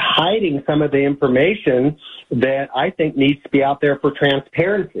 it's hiding some of the information that I think needs to be out there for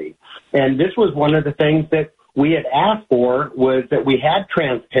transparency. And this was one of the things that we had asked for, was that we had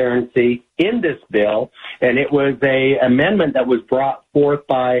transparency in this bill. And it was a amendment that was brought forth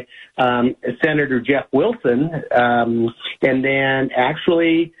by Senator Jeff Wilson, and then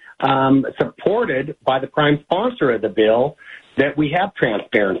actually supported by the prime sponsor of the bill, that we have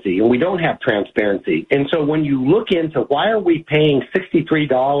transparency, and we don't have transparency. And so when you look into why are we paying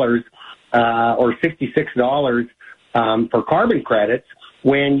 $63 or $66 for carbon credits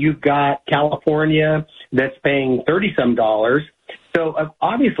when you've got California that's paying $30-some. So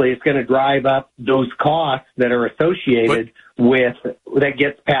obviously it's going to drive up those costs that are associated with that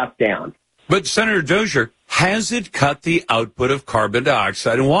gets passed down. But Senator Dozier, has it cut the output of carbon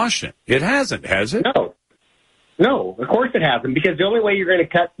dioxide in Washington? It hasn't, has it? No, of course it hasn't, because the only way you're going to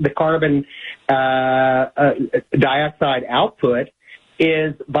cut the carbon dioxide output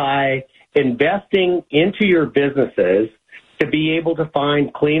is by investing into your businesses to be able to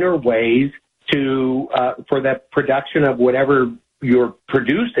find cleaner ways to for the production of whatever you're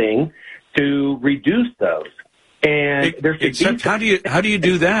producing to reduce those. And except how do you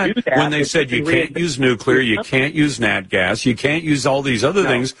do that when they said you can't use nuclear, you can't use nat gas, you can't use all these other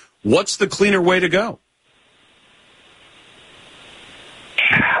things? What's the cleaner way to go?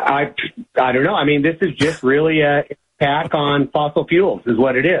 I don't know. I mean, this is just really a attack on fossil fuels is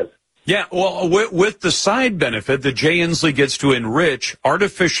what it is. Yeah, well, with the side benefit that Jay Inslee gets to enrich,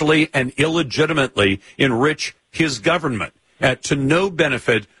 artificially and illegitimately enrich his government to no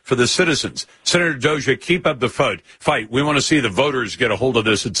benefit for the citizens. Senator Dozier, keep up the fight. We want to see the voters get a hold of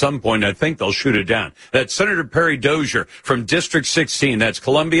this at some point. I think they'll shoot it down. That's Senator Perry Dozier from District 16. That's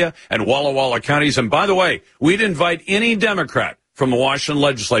Columbia and Walla Walla counties. And by the way, we'd invite any Democrat from the Washington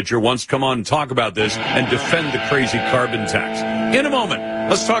legislature wants to come on and talk about this and defend the crazy carbon tax. In a moment,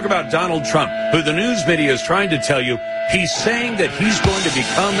 let's talk about Donald Trump, who the news media is trying to tell you he's saying that he's going to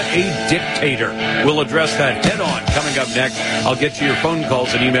become a dictator. We'll address that head on coming up next. I'll get to your phone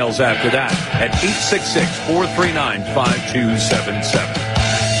calls and emails after that at 866-439-5277.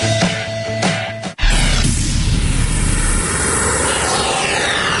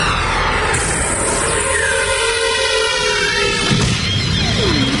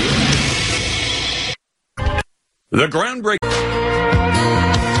 The groundbreaking.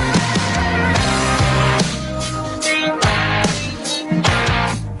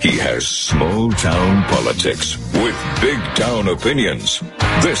 He has small town politics with big town opinions.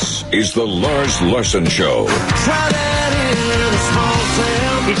 This is the Lars Larson Show.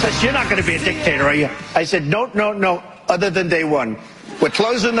 He says, "You're not going to be a dictator, are you?" I said, no, other than day one. We're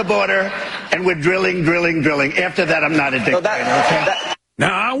closing the border, and we're drilling. After that, I'm not a dictator, okay?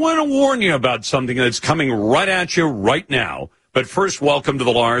 Now, I want to warn you about something that's coming right at you right now. But first, welcome to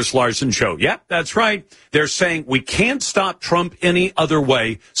the Lars Larson Show. Yep, that's right. They're saying we can't stop Trump any other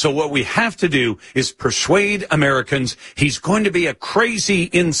way. So what we have to do is persuade Americans he's going to be a crazy,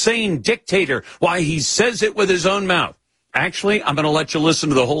 insane dictator. Why, he says it with his own mouth. Actually, I'm going to let you listen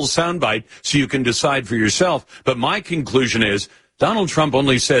to the whole soundbite so you can decide for yourself. But my conclusion is Donald Trump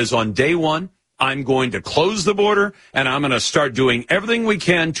only says on day one, I'm going to close the border, and I'm going to start doing everything we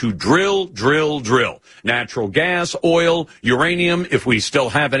can to drill. Natural gas, oil, uranium, if we still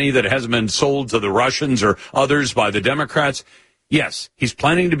have any that hasn't been sold to the Russians or others by the Democrats. Yes, he's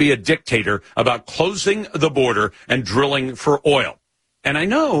planning to be a dictator about closing the border and drilling for oil. And I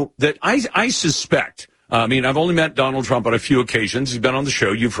know that I suspect, I've only met Donald Trump on a few occasions. He's been on the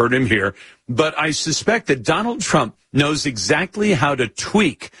show. You've heard him here. But I suspect that Donald Trump knows exactly how to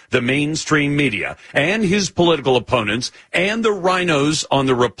tweak the mainstream media and his political opponents and the rhinos on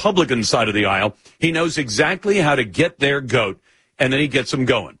the Republican side of the aisle. He knows exactly how to get their goat, and then he gets them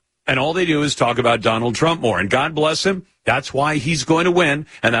going. And all they do is talk about Donald Trump more. And God bless him. That's why he's going to win,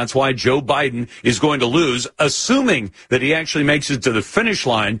 and that's why Joe Biden is going to lose, assuming that he actually makes it to the finish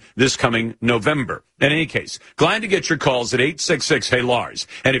line this coming November. In any case, glad to get your calls at 866-HEY-LARS.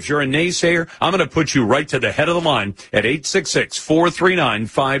 And if you're a naysayer, I'm going to put you right to the head of the line at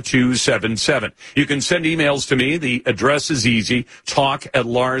 866-439-5277. You can send emails to me. The address is easy,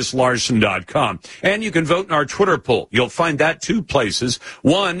 talk@LarsLarson.com. And you can vote in our Twitter poll. You'll find that two places.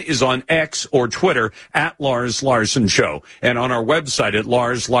 One is on X or Twitter, @LarsLarson Show. And on our website at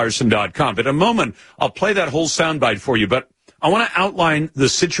LarsLarson.com. But in a moment, I'll play that whole soundbite for you. But I want to outline the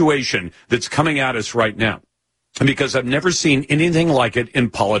situation that's coming at us right now, because I've never seen anything like it in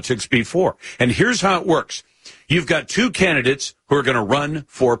politics before. And here's how it works. You've got two candidates who are going to run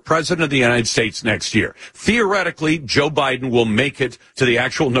for president of the United States next year. Theoretically, Joe Biden will make it to the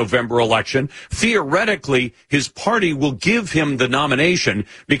actual November election. Theoretically, his party will give him the nomination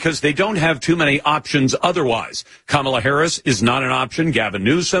because they don't have too many options otherwise. Kamala Harris is not an option. Gavin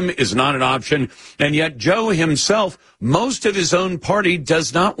Newsom is not an option. And yet Joe himself, most of his own party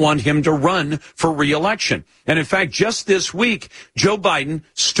does not want him to run for re-election. And in fact, just this week, Joe Biden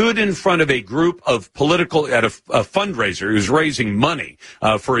stood in front of a group of at a fundraiser who's raising money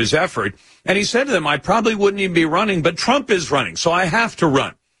for his effort. And he said to them, I probably wouldn't even be running, but Trump is running, so I have to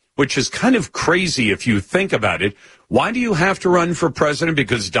run, which is kind of crazy if you think about it. Why do you have to run for president?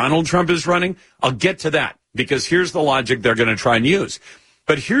 Because Donald Trump is running? I'll get to that, because here's the logic they're going to try and use.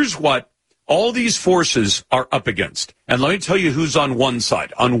 But here's what all these forces are up against. And let me tell you who's on one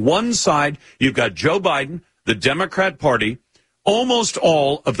side. On one side, you've got Joe Biden, the Democrat Party, almost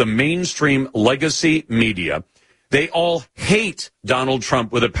all of the mainstream legacy media. They all hate Donald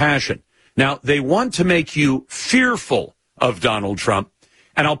Trump with a passion. Now, they want to make you fearful of Donald Trump.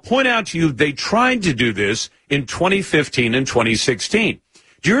 And I'll point out to you, they tried to do this in 2015 and 2016.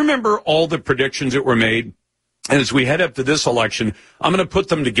 Do you remember all the predictions that were made? And as we head up to this election, I'm going to put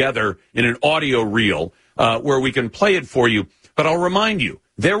them together in an audio reel where we can play it for you. But I'll remind you,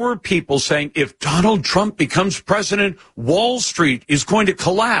 there were people saying if Donald Trump becomes president, Wall Street is going to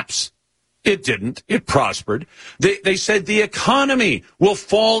collapse. It didn't. It prospered. They said the economy will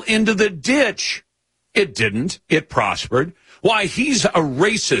fall into the ditch. It didn't. It prospered. Why, he's a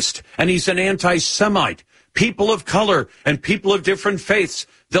racist and he's an anti-Semite. People of color and people of different faiths,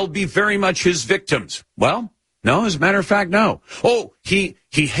 they'll be very much his victims. Well, no, as a matter of fact, no. Oh, he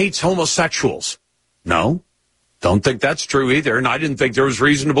hates homosexuals. No, don't think that's true either. And I didn't think there was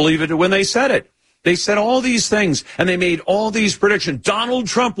reason to believe it when they said it. They said all these things, and they made all these predictions. Donald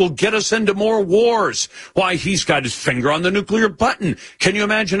Trump will get us into more wars. Why, he's got his finger on the nuclear button. Can you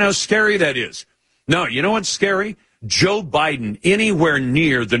imagine how scary that is? No, you know what's scary? Joe Biden anywhere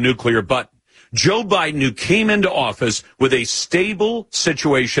near the nuclear button. Joe Biden, who came into office with a stable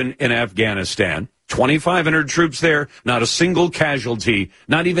situation in Afghanistan, 2,500 troops there, not a single casualty,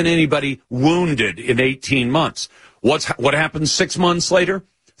 not even anybody wounded in 18 months. What happened 6 months later?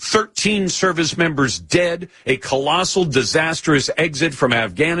 13 service members dead, a colossal, disastrous exit from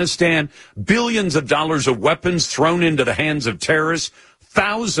Afghanistan, billions of dollars of weapons thrown into the hands of terrorists,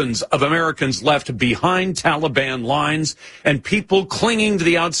 thousands of Americans left behind Taliban lines, and people clinging to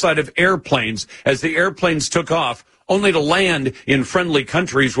the outside of airplanes as the airplanes took off, only to land in friendly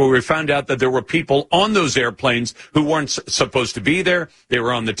countries where we found out that there were people on those airplanes who weren't supposed to be there. They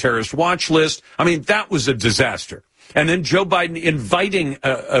were on the terrorist watch list. I mean, that was a disaster. And then Joe Biden inviting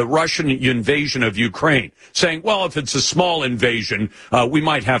a Russian invasion of Ukraine, saying, well, if it's a small invasion, we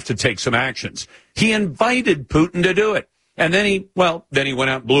might have to take some actions. He invited Putin to do it. And then he went out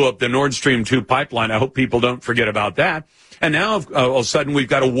and blew up the Nord Stream 2 pipeline. I hope people don't forget about that. And now, all of a sudden, we've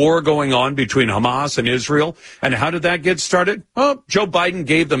got a war going on between Hamas and Israel. And how did that get started? Oh, Joe Biden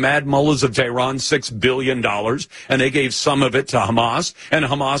gave the mad mullahs of Tehran $6 billion, and they gave some of it to Hamas. And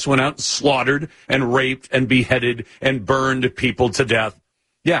Hamas went out and slaughtered and raped and beheaded and burned people to death.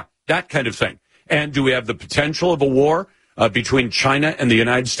 Yeah, that kind of thing. And do we have the potential of a war between China and the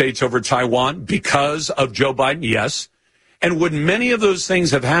United States over Taiwan because of Joe Biden? Yes. And would many of those things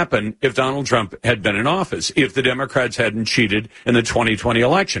have happened if Donald Trump had been in office, if the Democrats hadn't cheated in the 2020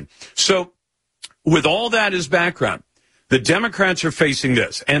 election? So with all that as background, the Democrats are facing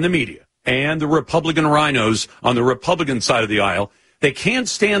this, and the media, and the Republican rhinos on the Republican side of the aisle. They can't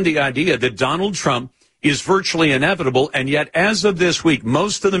stand the idea that Donald Trump is virtually inevitable, and yet as of this week,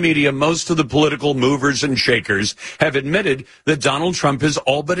 most of the media, most of the political movers and shakers have admitted that Donald Trump is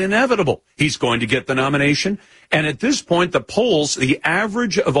all but inevitable. He's going to get the nomination, and at this point, the polls, the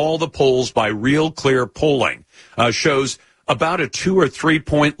average of all the polls by Real Clear Polling, shows about a 2 or 3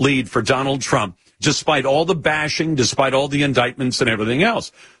 point lead for Donald Trump, despite all the bashing, despite all the indictments and everything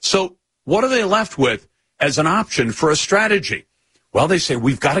else. So what are they left with as an option for a strategy? Well, they say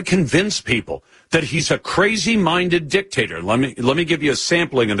we've got to convince people that he's a crazy-minded dictator. Let me give you a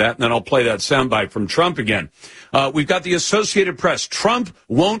sampling of that, and then I'll play that soundbite from Trump again. We've got the Associated Press. Trump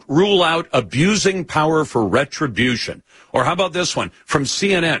won't rule out abusing power for retribution. Or how about this one from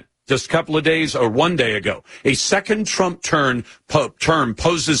CNN? Just a couple of days or 1 day ago, a second Trump term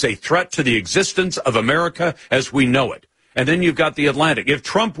poses a threat to the existence of America as we know it. And then you've got the Atlantic. If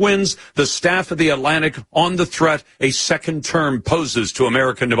Trump wins, the staff of the Atlantic on the threat a second term poses to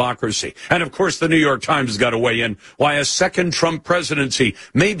American democracy. And of course, the New York Times has got to weigh in why a second Trump presidency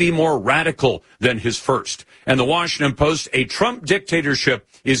may be more radical than his first. And the Washington Post, a Trump dictatorship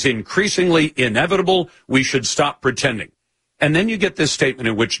is increasingly inevitable. We should stop pretending. And then you get this statement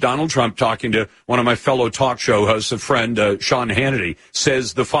in which Donald Trump, talking to one of my fellow talk show hosts, a friend, Sean Hannity,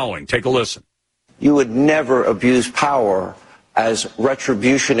 says the following. Take a listen. You would never abuse power as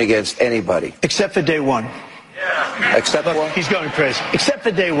retribution against anybody. Except for day one. Yeah. Except Look, what? He's going crazy. Except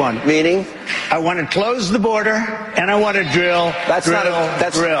for day one. Meaning? I want to close the border, and I want to drill. That's not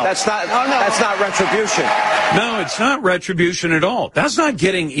retribution. No, it's not retribution at all. That's not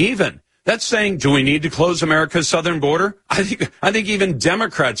getting even. That's saying, do we need to close America's southern border? I think even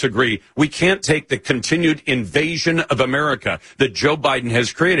Democrats agree we can't take the continued invasion of America that Joe Biden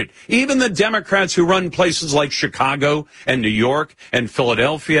has created. Even the Democrats who run places like Chicago and New York and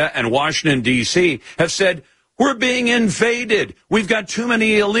Philadelphia and Washington, D.C. have said, we're being invaded. We've got too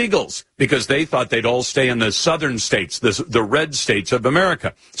many illegals, because they thought they'd all stay in the southern states, the red states of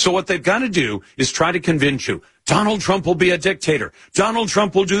America. So what they've got to do is try to convince you Donald Trump will be a dictator. Donald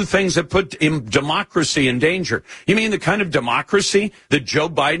Trump will do things that put democracy in danger. You mean the kind of democracy that Joe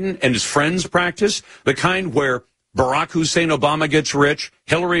Biden and his friends practice? The kind where Barack Hussein Obama gets rich,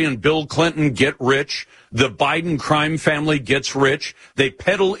 Hillary and Bill Clinton get rich, the Biden crime family gets rich, they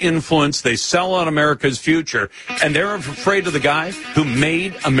peddle influence, they sell out America's future, and they're afraid of the guy who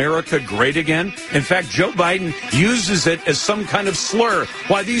made America great again? In fact, Joe Biden uses it as some kind of slur.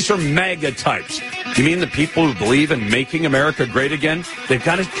 Why, these are MAGA types. You mean the people who believe in making America great again? They've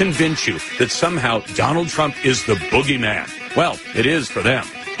got to convince you that somehow Donald Trump is the boogeyman. Well, it is for them.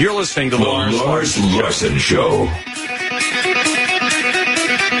 You're listening to the Lars Larson Show.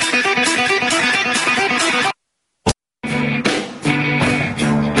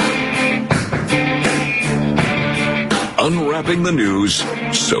 Unwrapping the news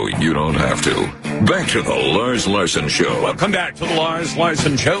so you don't have to. Back to the Lars Larson Show. Welcome back to the Lars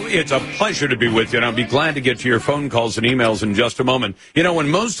Larson Show. It's a pleasure to be with you, and I'll be glad to get to your phone calls and emails in just a moment. You know,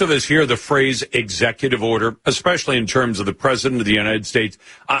 when most of us hear the phrase executive order, especially in terms of the President of the United States,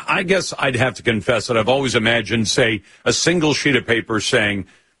 I guess I'd have to confess that I've always imagined, say, a single sheet of paper saying,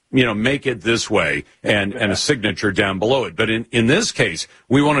 you know, make it this way, and a signature down below it. But in this case,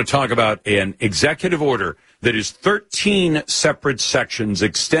 we want to talk about an executive order that is 13 separate sections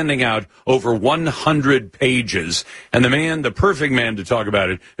extending out over 100 pages. And the perfect man to talk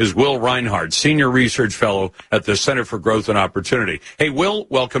about it is Will Reinhardt, Senior Research Fellow at the Center for Growth and Opportunity. Hey, Will,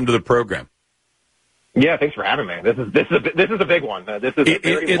 welcome to the program. Yeah, thanks for having me. This is a big one. This is a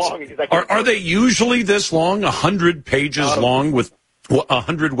very long executive order. Are they usually this long, 100 pages long, with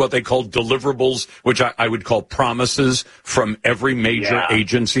 100 what they call deliverables, which I would call promises from every major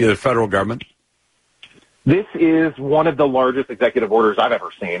agency of the federal government? This is one of the largest executive orders I've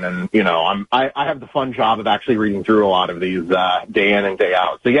ever seen, and you know, I have the fun job of actually reading through a lot of these day in and day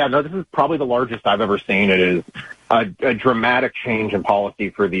out. So yeah, no, this is probably the largest I've ever seen. It is a dramatic change in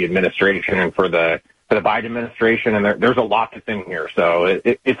policy for the administration and for the for the Biden administration, and there's a lot that's in here. So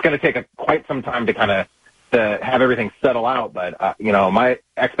it's going to take quite some time to kind of to have everything settle out. But, my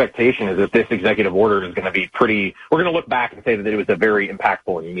expectation is that this executive order is going to be we're going to look back and say that it was a very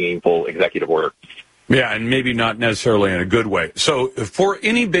impactful and meaningful executive order. Yeah, and maybe not necessarily in a good way. So for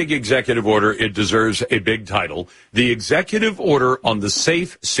any big executive order, it deserves a big title. The executive order on the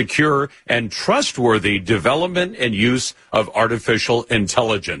safe, secure, and trustworthy development and use of artificial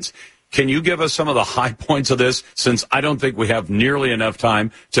intelligence. Can you give us some of the high points of this, since I don't think we have nearly enough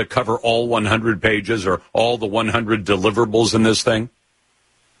time to cover all 100 pages or all the 100 deliverables in this thing?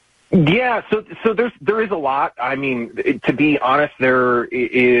 Yeah, so there is a lot. I mean, to be honest, there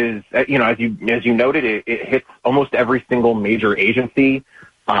is, as you noted, it hits almost every single major agency.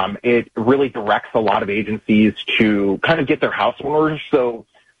 It really directs a lot of agencies to kind of get their house in order. So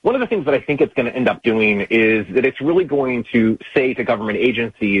one of the things that I think it's going to end up doing is that it's really going to say to government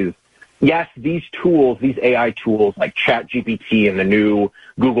agencies, yes, these tools, these AI tools like ChatGPT and the new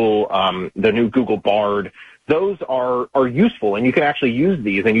Google Bard, those are useful, and you can actually use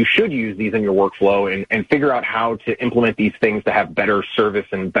these, and you should use these in your workflow and figure out how to implement these things to have better service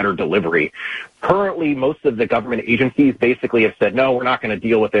and better delivery. Currently, most of the government agencies basically have said, no, we're not going to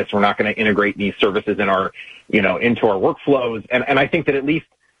deal with this. We're not going to integrate these services into our workflows. And I think that at least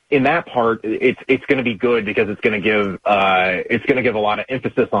in that part, it's going to be good, because it's going to give a lot of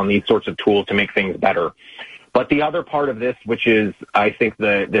emphasis on these sorts of tools to make things better. But the other part of this, which is, I think,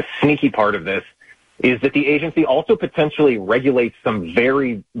 the sneaky part of this, is that the agency also potentially regulates some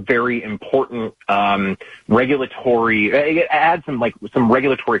very, very important regulatory. It adds some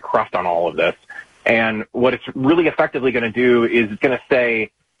regulatory cruft on all of this. And what it's really effectively going to do is it's going to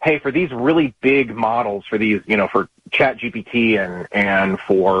say, hey, for these really big models, for these, for ChatGPT and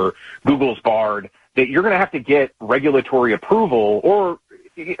for Google's Bard, that you're going to have to get regulatory approval, or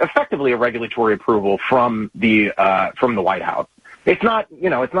effectively a regulatory approval from the White House. It's not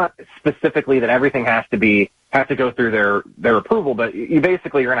specifically that everything has to go through their approval, but you're going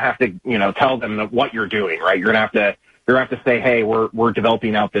to have to, tell them what you're doing, right? You're going to have to say, hey, we're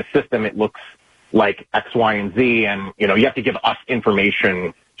developing out this system. It looks like X, Y, and Z, and, you have to give us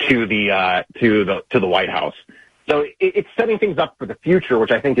information to the White House. So it's setting things up for the future,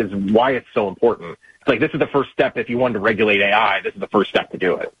 which I think is why it's so important. It's like, this is the first step. If you wanted to regulate AI, this is the first step to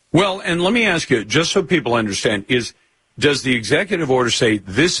do it. Well, and let me ask you, just so people understand, does the executive order say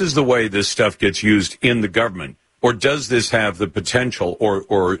this is the way this stuff gets used in the government, or does this have the potential,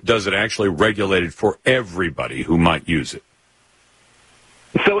 or does it actually regulate it for everybody who might use it?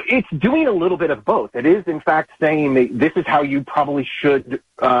 So it's doing a little bit of both. It is, in fact, saying that this is how you probably should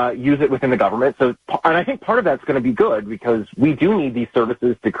use it within the government. So, and I think part of that's going to be good, because we do need these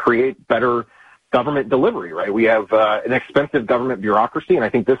services to create better government delivery, right? We have an expensive government bureaucracy, and I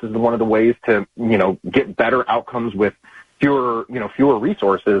think this is one of the ways to, get better outcomes with fewer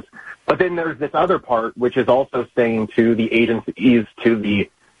resources. But then there's this other part, which is also saying to the agencies, to the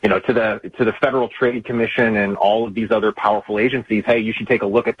Federal Trade Commission and all of these other powerful agencies, hey, you should take a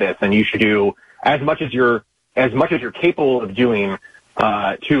look at this, and you should do as much as you're capable of doing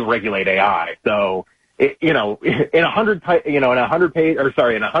to regulate AI. So, in 100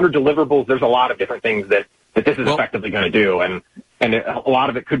 deliverables, there's a lot of different things that this is effectively going to do, and a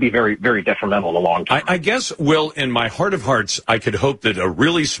lot of it could be very, very detrimental in the long term. I guess, Will, in my heart of hearts, I could hope that a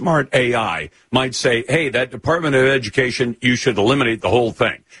really smart AI might say, hey, that Department of Education, you should eliminate the whole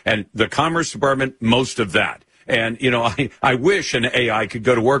thing. And the Commerce Department, most of that. And, I wish an AI could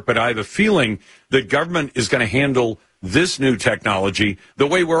go to work, but I have a feeling that government is going to handle this new technology the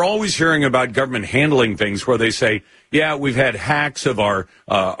way we're always hearing about government handling things, where they say, yeah, we've had hacks of our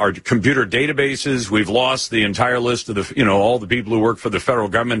computer databases. We've lost the entire list of all the people who work for the federal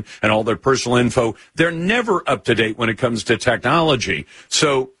government and all their personal info. They're never up to date when it comes to technology.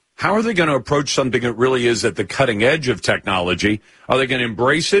 So how are they going to approach something that really is at the cutting edge of technology? Are they going to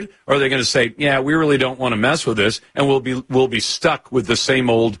embrace it, or are they going to say, yeah, we really don't want to mess with this, and we'll be stuck with the same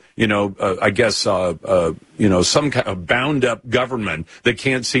old, some kind of bound up government that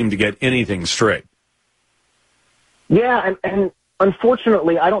can't seem to get anything straight? Yeah, and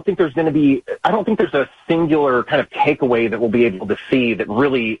unfortunately, I don't think there's a singular kind of takeaway that we'll be able to see that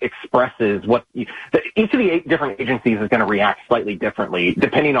really expresses what each of the 8 different agencies is going to react slightly differently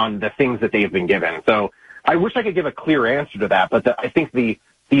depending on the things that they have been given. So I wish I could give a clear answer to that, but I think the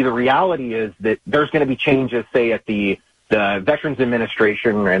reality is that there's going to be changes, say, at the Veterans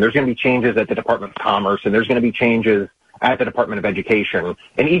Administration, and there's going to be changes at the Department of Commerce, and there's going to be changes at the Department of Education.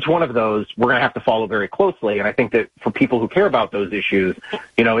 And each one of those, we're going to have to follow very closely. And I think that for people who care about those issues,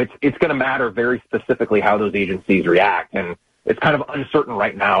 it's going to matter very specifically how those agencies react. And it's kind of uncertain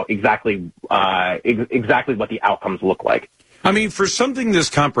right now exactly what the outcomes look like. I mean, for something this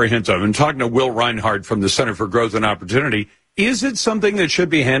comprehensive, and talking to Will Reinhardt from the Center for Growth and Opportunity, is it something that should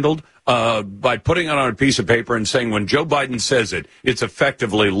be handled by putting it on a piece of paper and saying when Joe Biden says it, it's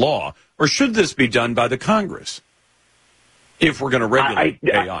effectively law? Or should this be done by the Congress if we're going to regulate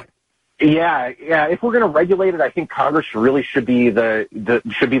AI? Yeah. If we're going to regulate it, I think Congress really should be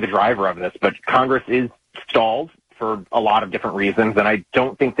the driver of this. But Congress is stalled for a lot of different reasons, and I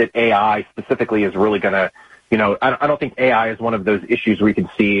don't think that AI specifically is really going to. I don't think AI is one of those issues where you can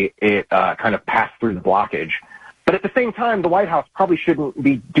see it kind of pass through the blockage. But at the same time, the White House probably shouldn't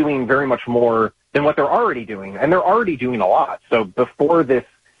be doing very much more than what they're already doing, and they're already doing a lot. So before this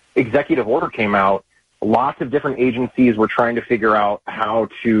executive order came out, lots of different agencies were trying to figure out how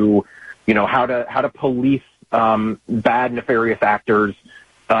to police bad, nefarious actors.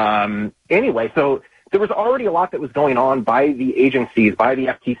 Anyway, so there was already a lot that was going on by the agencies, by the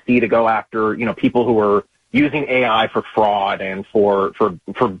FTC, to go after people who were using AI for fraud and for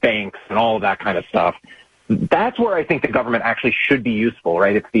banks and all of that kind of stuff. That's where I think the government actually should be useful,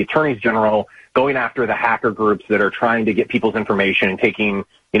 right? It's the attorneys general going after the hacker groups that are trying to get people's information and taking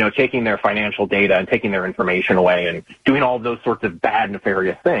their financial data and taking their information away and doing all those sorts of bad,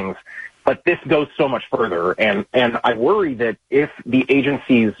 nefarious things. But this goes so much further, and I worry that if the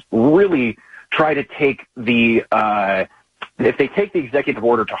agencies really try to take if they take the executive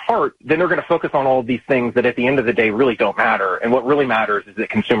order to heart, then they're going to focus on all of these things that at the end of the day really don't matter. And what really matters is that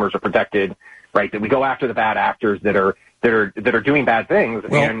consumers are protected, right? That we go after the bad actors that are doing bad things,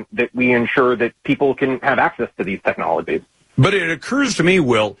 and that we ensure that people can have access to these technologies. But it occurs to me,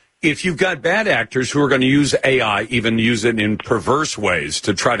 Will, if you've got bad actors who are going to use AI, even use it in perverse ways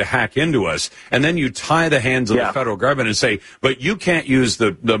to try to hack into us, and then you tie the hands of the federal government and say, but you can't use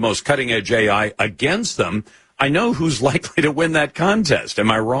the most cutting-edge AI against them, I know who's likely to win that contest.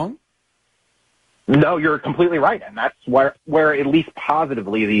 Am I wrong? No, you're completely right. And that's where at least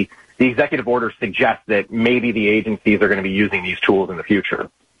positively, the executive order suggests that maybe the agencies are going to be using these tools in the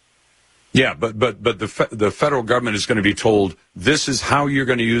future. Yeah, but the federal government is going to be told, this is how you're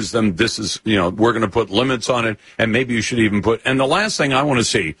going to use them. This is, we're going to put limits on it. And maybe you should even and the last thing I want to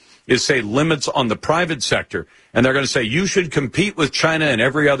see is say limits on the private sector. And they're going to say you should compete with China and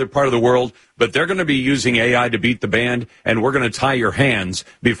every other part of the world, but they're going to be using AI to beat the band, and we're going to tie your hands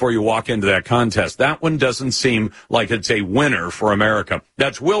before you walk into that contest. That one doesn't seem like it's a winner for America.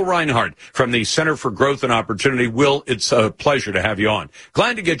 That's Will Reinhardt from the Center for Growth and Opportunity. Will, it's a pleasure to have you on.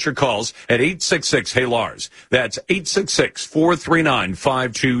 Glad to get your calls at 866-HEY-LARS. That's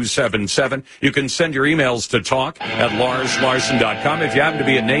 866-439-5277. You can send your emails to talk@LarsLarson.com. If you happen to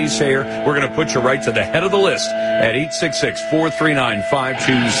be a naysayer, we're going to put you right to the head of the list at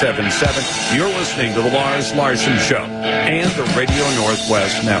 866-439-5277. You're listening to the Lars Larson Show and the Radio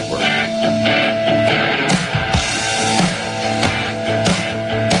Northwest Network.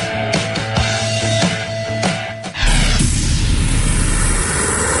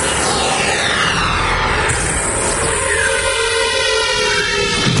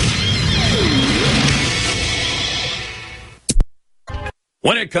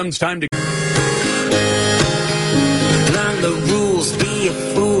 When it comes time to learn the rules, be a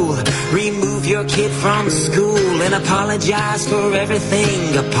fool, remove your kid from school, and apologize for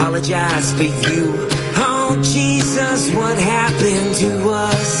everything, apologize for you. Oh, Jesus, what happened to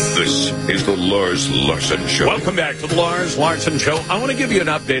us? This is the Lars Larson Show. Welcome back to the Lars Larson Show. I want to give you an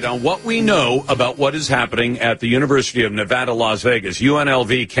update on what we know about what is happening at the University of Nevada, Las Vegas,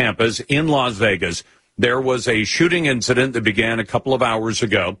 UNLV campus in Las Vegas. There was a shooting incident that began a couple of hours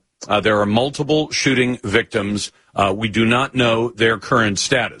ago. There are multiple shooting victims. We do not know their current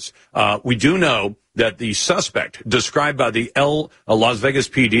status. We do know that the suspect, described by the Las Vegas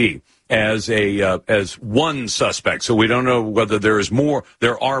PD as one suspect, so we don't know whether there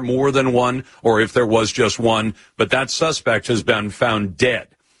are more than one, or if there was just one, but that suspect has been found dead.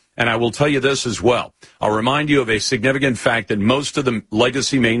 And I will tell you this as well. I'll remind you of a significant fact that most of the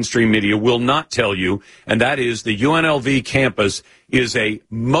legacy mainstream media will not tell you, and that is the UNLV campus is a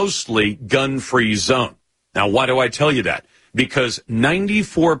mostly gun-free zone. Now, why do I tell you that? Because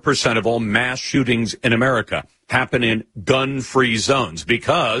 94% of all mass shootings in America happen in gun-free zones,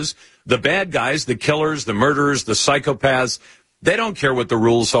 because the bad guys, the killers, the murderers, the psychopaths, they don't care what the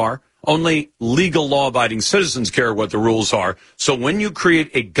rules are. Only legal law-abiding citizens care what the rules are. So when you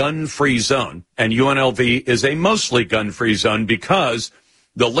create a gun-free zone, and UNLV is a mostly gun-free zone because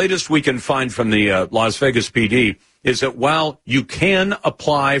The latest we can find from the Las Vegas PD is that while you can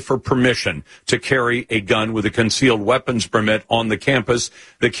apply for permission to carry a gun with a concealed weapons permit on the campus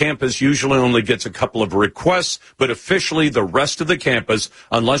usually only gets a couple of requests, but officially the rest of the campus,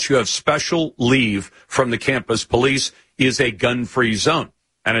 unless you have special leave from the campus police, is a gun-free zone.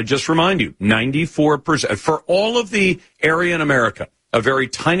 And I just remind you, 94%, for all of the area in America, a very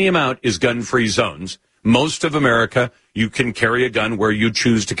tiny amount is gun-free zones. Most of America, you can carry a gun where you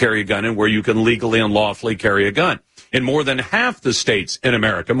choose to carry a gun and where you can legally and lawfully carry a gun. In more than half the states in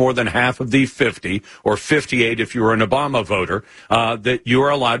America, more than half of the 50 or 58 if you were an Obama voter, that you are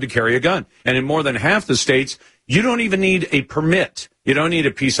allowed to carry a gun. And in more than half the states, you don't even need a permit. You don't need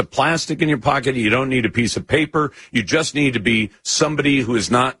a piece of plastic in your pocket. You don't need a piece of paper. You just need to be somebody who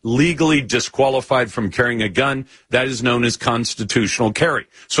is not legally disqualified from carrying a gun. That is known as constitutional carry.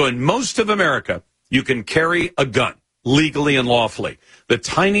 So in most of America, you can carry a gun legally and lawfully. The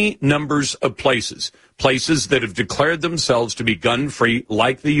tiny numbers of places that have declared themselves to be gun-free,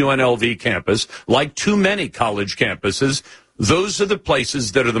 like the UNLV campus, like too many college campuses, those are the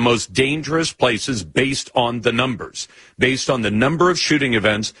places that are the most dangerous places based on the numbers. Based on the number of shooting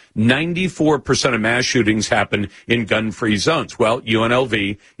events, 94% of mass shootings happen in gun-free zones. Well,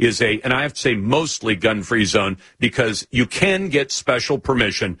 UNLV is and I have to say mostly gun-free zone, because you can get special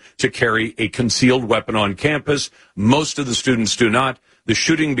permission to carry a concealed weapon on campus. Most of the students do not. The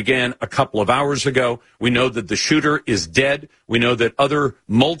shooting began a couple of hours ago. We know that the shooter is dead. We know that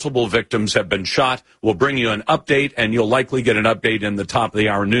multiple victims have been shot. We'll bring you an update, and you'll likely get an update in the top of the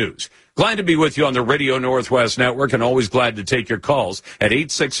hour news. Glad to be with you on the Radio Northwest Network, and always glad to take your calls at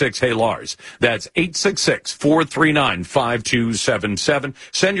 866-HEY-LARS. That's 866-439-5277.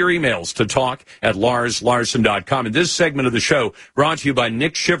 Send your emails to talk@LarsLarson.com. And this segment of the show brought to you by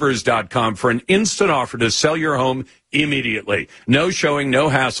NickShivers.com for an instant offer to sell your home immediately. No showing, no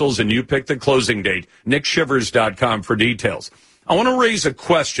hassles, and you pick the closing date. NickShivers.com for details. I want to raise a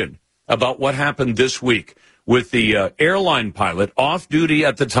question about what happened this week with the airline pilot off duty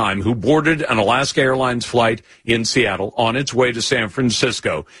at the time who boarded an Alaska Airlines flight in Seattle on its way to San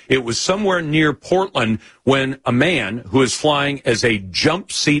Francisco. It was somewhere near Portland when a man who was flying as a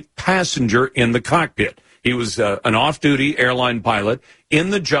jump seat passenger in the cockpit. He was an off-duty airline pilot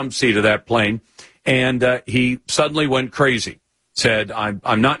in the jump seat of that plane, and he suddenly went crazy. Said,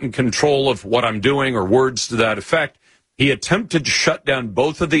 I'm not in control of what I'm doing, or words to that effect. He attempted to shut down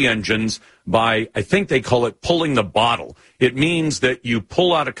both of the engines by, I think they call it pulling the bottle. It means that you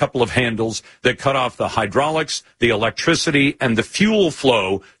pull out a couple of handles that cut off the hydraulics, the electricity, and the fuel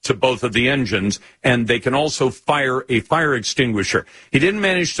flow to both of the engines, and they can also fire a fire extinguisher. He didn't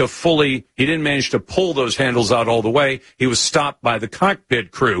manage to pull those handles out all the way. He was stopped by the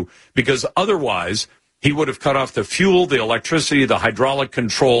cockpit crew, because otherwise he would have cut off the fuel, the electricity, the hydraulic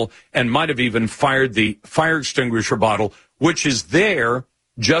control, and might have even fired the fire extinguisher bottle, which is there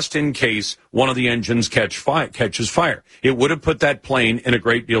just in case one of the engines catches fire. It would have put that plane in a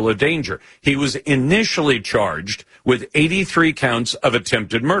great deal of danger. He was initially charged with 83 counts of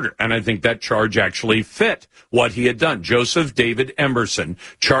attempted murder, and I think that charge actually fit what he had done. Joseph David Emerson,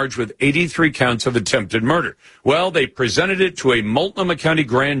 charged with 83 counts of attempted murder. Well, they presented it to a Multnomah County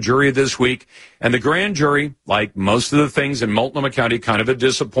grand jury this week, and the grand jury, like most of the things in Multnomah County, kind of a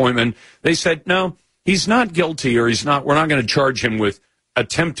disappointment. They said, no, he's not guilty, or we're not going to charge him with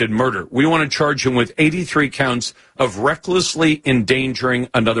attempted murder. We want to charge him with 83 counts of recklessly endangering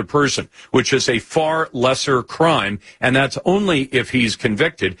another person, which is a far lesser crime, and that's only if he's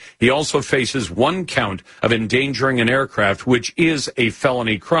convicted. He also faces 1 count of endangering an aircraft, which is a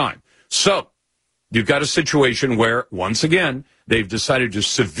felony crime. So you've got a situation where, once again, they've decided to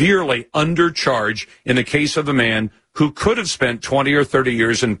severely undercharge in the case of a man who could have spent 20 or 30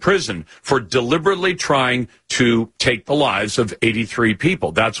 years in prison for deliberately trying to take the lives of 83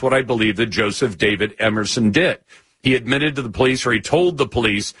 people. That's what I believe that Joseph David Emerson did. He admitted to the police, or he told the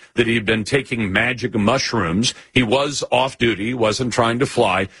police, that he had been taking magic mushrooms. He was off duty. He wasn't trying to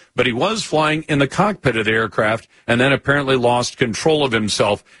fly, but he was flying in the cockpit of the aircraft, and then apparently lost control of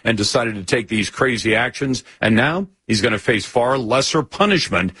himself and decided to take these crazy actions. And now he's going to face far lesser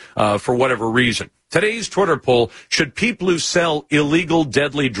punishment for whatever reason. Today's Twitter poll: should people who sell illegal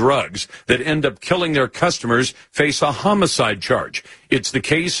deadly drugs that end up killing their customers face a homicide charge? It's the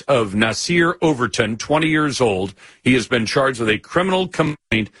case of Nasir Overton, 20 years old. He has been charged with a criminal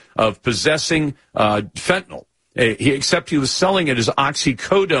complaint of possessing fentanyl. Except he was selling it as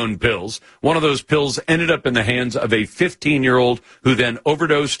oxycodone pills. One of those pills ended up in the hands of a 15-year-old who then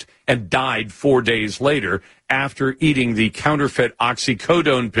overdosed and died 4 days later. after eating the counterfeit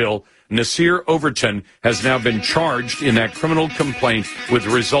oxycodone pill. Nasir Overton has now been charged in that criminal complaint with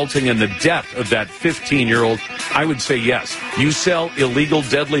resulting in the death of that 15-year-old. I would say yes. You sell illegal,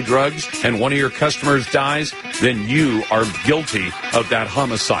 deadly drugs and one of your customers dies, then you are guilty of that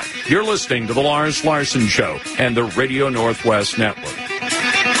homicide. You're listening to the Lars Larson Show and the Radio Northwest Network.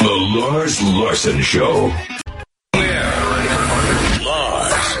 The Lars Larson Show.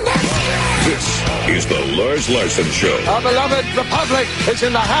 Is the Lars Larson Show. Our beloved republic is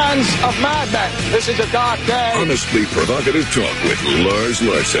in the hands of madmen. This is a dark day. Honestly provocative talk with Lars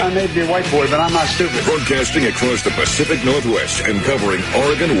Larson. I may be a white boy, but I'm not stupid. Broadcasting across the Pacific Northwest and covering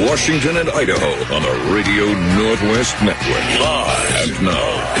Oregon, Washington, and Idaho on the Radio Northwest Network. Live and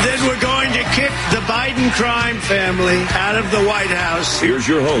now. Then we're going to kick the Biden crime family out of the White House. Here's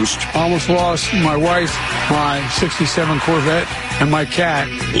your host. I almost lost my wife, my 67 Corvette, and my cat.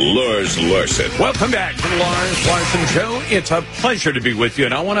 Lars Larson. Welcome back to the Lars Larson Show. It's a pleasure to be with you,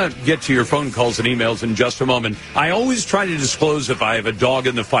 and I want to get to your phone calls and emails in just a moment. I always try to disclose if I have a dog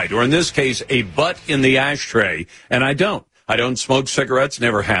in the fight, or in this case, a butt in the ashtray, and I don't. I don't smoke cigarettes,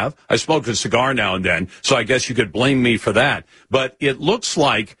 never have. I smoke a cigar now and then, so I guess you could blame me for that. But it looks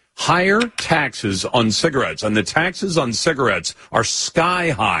like higher taxes on cigarettes, and the taxes on cigarettes are sky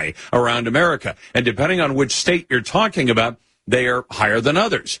high around America. And depending on which state you're talking about, they are higher than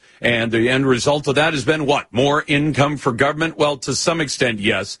others. And the end result of that has been what? More income for government? Well, to some extent,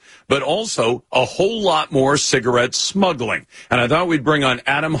 yes, but also a whole lot more cigarette smuggling. And I thought we'd bring on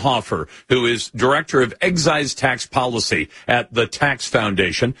Adam Hoffer, who is Director of Excise Tax Policy at the Tax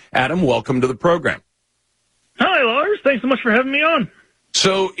Foundation. Adam, welcome to the program. Hi, Lars. Thanks so much for having me on.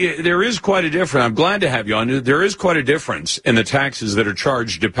 So there is quite a difference. I'm glad to have you on. There is quite a difference in the taxes that are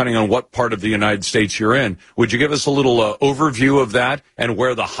charged depending on what part of the United States you're in. Would you give us a little overview of that and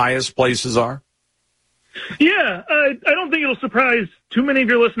where the highest places are? Yeah, I don't think it'll surprise too many of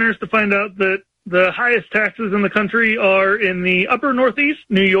your listeners to find out that the highest taxes in the country are in the upper Northeast,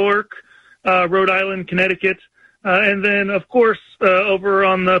 New York, Rhode Island, Connecticut, and then, of course, over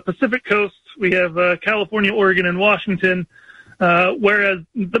on the Pacific Coast, we have California, Oregon, and Washington. Whereas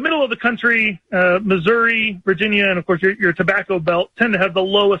the middle of the country, Missouri, Virginia, and of course your tobacco belt tend to have the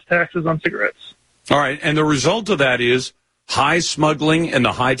lowest taxes on cigarettes. All right, and the result of that is high smuggling in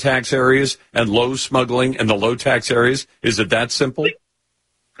the high tax areas and low smuggling in the low tax areas. Is it that simple?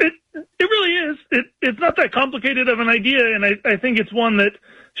 It really is. It's not that complicated of an idea, and I think it's one that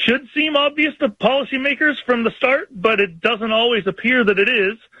should seem obvious to policymakers from the start, but it doesn't always appear that it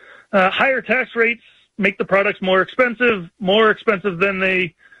is. Higher tax rates make the products more expensive than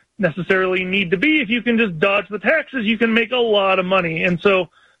they necessarily need to be. If you can just dodge the taxes, you can make a lot of money. And so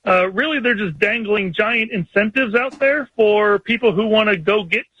really they're just dangling giant incentives out there for people who want to go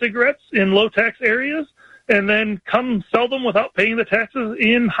get cigarettes in low tax areas and then come sell them without paying the taxes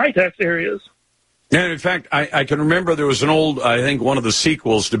in high tax areas. And in fact, I can remember there was an old, I think one of the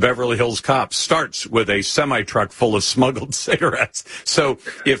sequels to Beverly Hills Cop starts with a semi-truck full of smuggled cigarettes. So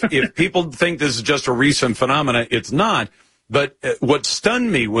if people think this is just a recent phenomena, it's not. But what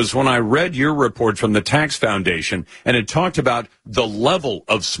stunned me was when I read your report from the Tax Foundation, and it talked about the level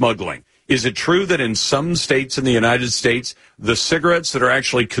of smuggling. Is it true that in some states in the United States, the cigarettes that are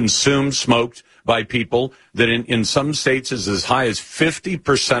actually consumed, smoked by people, that in some states is as high as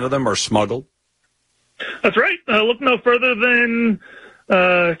 50% of them are smuggled? That's right. Look no further than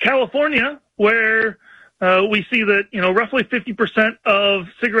California, where we see that roughly 50% of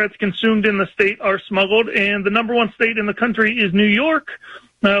cigarettes consumed in the state are smuggled, and the number one state in the country is New York,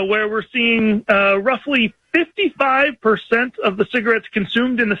 where we're seeing roughly 55% of the cigarettes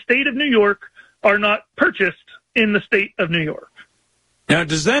consumed in the state of New York are not purchased in the state of New York. Now,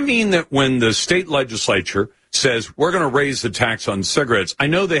 does that mean that when the state legislature says we're going to raise the tax on cigarettes, I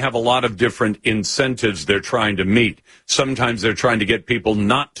know they have a lot of different incentives they're trying to meet. Sometimes they're trying to get people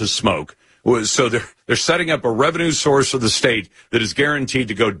not to smoke. So they're setting up a revenue source of the state that is guaranteed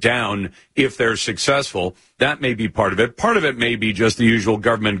to go down if they're successful. That may be part of it. Part of it may be just the usual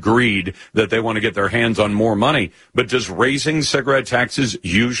government greed that they want to get their hands on more money. But does raising cigarette taxes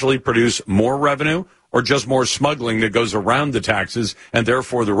usually produce more revenue, or just more smuggling that goes around the taxes, and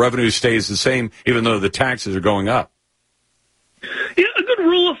therefore the revenue stays the same even though the taxes are going up? Yeah, a good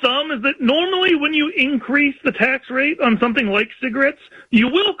rule of thumb is that normally when you increase the tax rate on something like cigarettes, you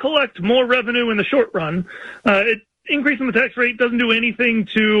will collect more revenue in the short run. Increasing the tax rate doesn't do anything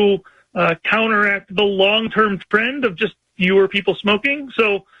to counteract the long-term trend of just fewer people smoking.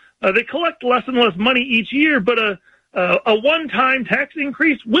 So they collect less and less money each year, but a one-time tax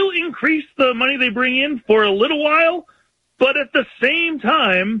increase will increase the money they bring in for a little while, but at the same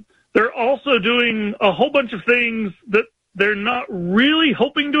time, they're also doing a whole bunch of things that they're not really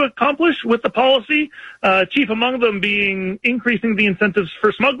hoping to accomplish with the policy, chief among them being increasing the incentives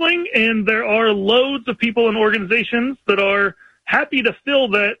for smuggling. And there are loads of people and organizations that are happy to fill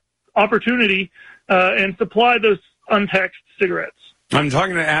that opportunity and supply those untaxed cigarettes. I'm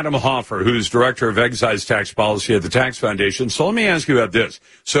talking to Adam Hoffer, who's director of excise tax policy at the Tax Foundation. So let me ask you about this.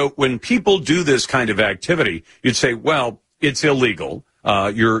 So when people do this kind of activity, you'd say, well, it's illegal.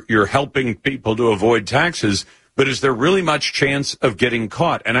 You're helping people to avoid taxes. But is there really much chance of getting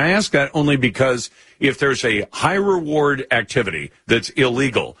caught? And I ask that only because if there's a high reward activity that's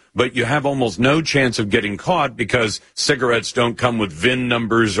illegal, but you have almost no chance of getting caught because cigarettes don't come with VIN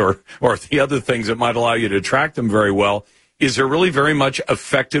numbers or the other things that might allow you to track them very well, is there really very much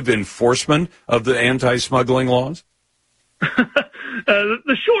effective enforcement of the anti-smuggling laws?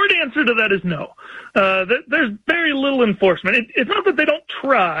 The short answer to that is no. There's very little enforcement. It's not that they don't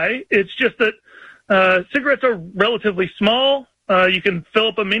try. It's just that cigarettes are relatively small. You can fill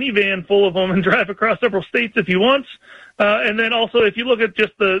up a minivan full of them and drive across several states if you want. And then also, if you look at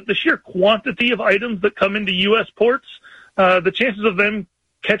just the sheer quantity of items that come into U.S. ports, the chances of them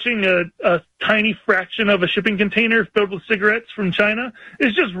catching a tiny fraction of a shipping container filled with cigarettes from China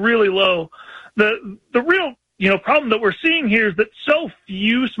is just really low. The real problem that we're seeing here is that so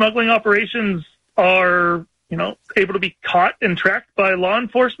few smuggling operations are able to be caught and tracked by law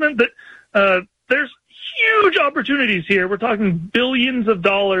enforcement that there's huge opportunities here. We're talking billions of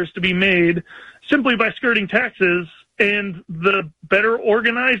dollars to be made simply by skirting taxes. And the better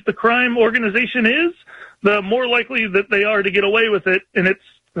organized the crime organization is, the more likely that they are to get away with it. And it's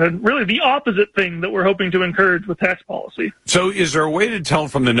really the opposite thing that we're hoping to encourage with tax policy. So is there a way to tell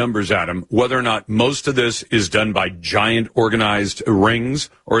from the numbers, Adam, whether or not most of this is done by giant organized rings,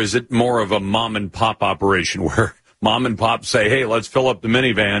 or is it more of a mom and pop operation where mom and pop say, hey, let's fill up the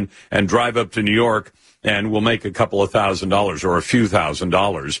minivan and drive up to New York and we'll make a couple of $1,000s or a few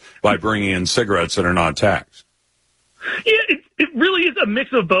 $1,000s by bringing in cigarettes that are not taxed? Yeah, it really is a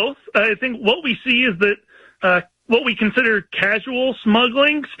mix of both. I think what we see is that what we consider casual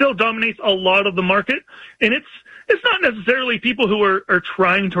smuggling still dominates a lot of the market. And it's not necessarily people who are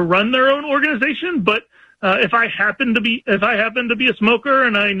trying to run their own organization, but if I happen to be a smoker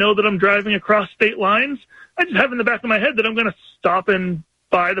and I know that I'm driving across state lines, I just have in the back of my head that I'm going to stop and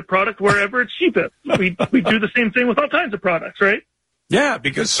buy the product wherever it's cheapest. We do the same thing with all kinds of products, right? Yeah,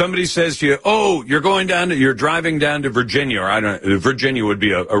 because somebody says to you, oh, you're driving down to Virginia, or Virginia would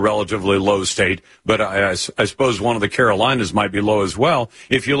be a relatively low state, but I suppose one of the Carolinas might be low as well.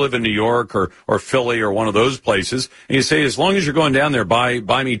 If you live in New York or Philly or one of those places, and you say, as long as you're going down there, buy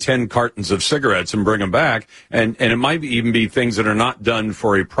me 10 cartons of cigarettes and bring them back. And it might even be things that are not done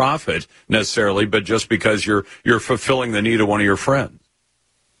for a profit necessarily, but just because you're fulfilling the need of one of your friends.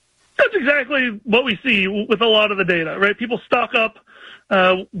 That's exactly what we see with a lot of the data, right? People stock up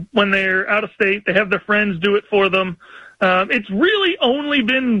when they're out of state. They have their friends do it for them. It's really only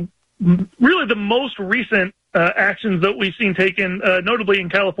been the most recent actions that we've seen taken, notably in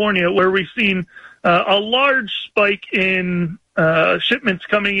California, where we've seen a large spike in shipments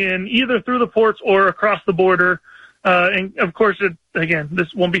coming in either through the ports or across the border. And of course,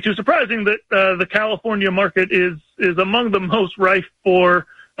 this won't be too surprising that the California market is among the most rife for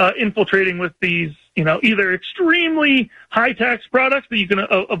infiltrating with these, either extremely high tax products that you can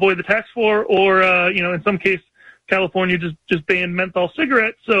avoid the tax for, or, in some case, California just banned menthol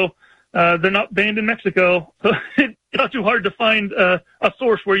cigarettes. So, they're not banned in Mexico. So it's not too hard to find a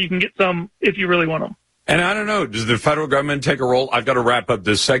source where you can get some if you really want them. And I don't know, does the federal government take a role? I've got to wrap up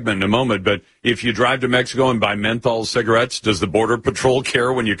this segment in a moment, but if you drive to Mexico and buy menthol cigarettes, does the Border Patrol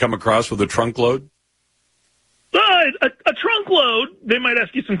care when you come across with a trunk load? A trunk load, they might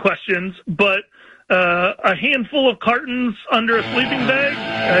ask you some questions, but a handful of cartons under a sleeping bag,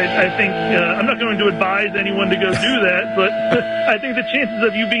 I think I'm not going to advise anyone to go do that, but I think the chances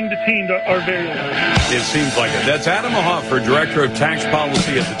of you being detained are very low. It seems like it. That's Adam Hoffer, Director of Tax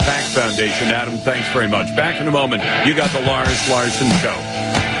Policy at the Tax Foundation. Adam, thanks very much. Back in a moment. You got the Lars Larson Show.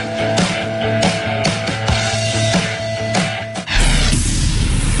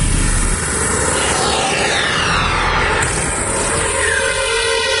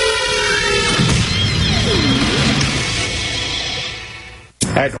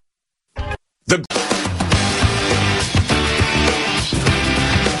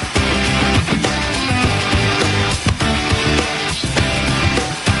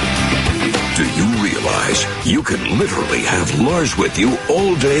 Do you realize realize you can literally have Lars with you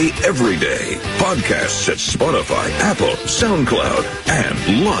all day, every day. Podcasts at Spotify, Apple, SoundCloud,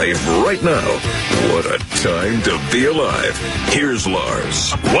 and live right now. What a time to be alive. Here's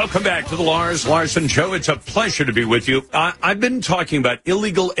Lars. Welcome back to the Lars Larson Show. It's a pleasure to be with you. I've been talking about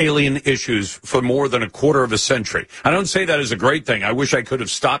illegal alien issues for more than a quarter of a century. I don't say that as a great thing. I wish I could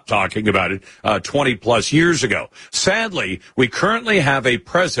have stopped talking about it 20 plus years ago. Sadly, we currently have a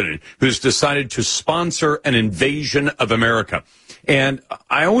president who's decided to sponsor an invasion of America. And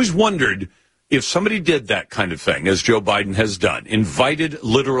I always wondered if somebody did that kind of thing, as Joe Biden has done, invited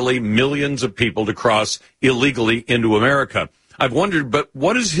literally millions of people to cross illegally into America. I've wondered, but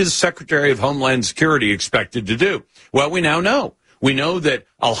what is his Secretary of Homeland Security expected to do? Well, we now know. We know that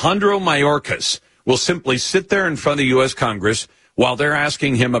Alejandro Mayorkas will simply sit there in front of the U.S. Congress while they're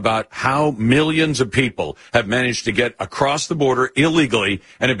asking him about how millions of people have managed to get across the border illegally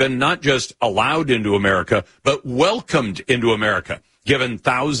and have been not just allowed into America, but welcomed into America, given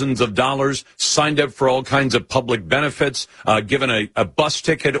thousands of dollars, signed up for all kinds of public benefits, given a bus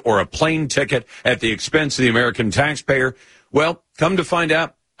ticket or a plane ticket at the expense of the American taxpayer. Well, come to find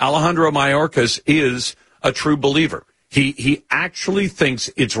out, Alejandro Mayorkas is a true believer. He actually thinks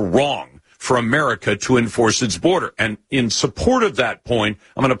it's wrong for America to enforce its border. And in support of that point,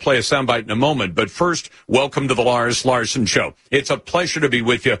 I'm going to play a soundbite in a moment. But first, welcome to the Lars Larson Show. It's a pleasure to be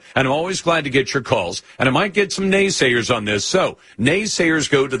with you, and I'm always glad to get your calls. And I might get some naysayers on this. So,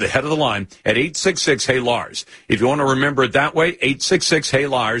 naysayers go to the head of the line at 866-HEY-LARS. If you want to remember it that way,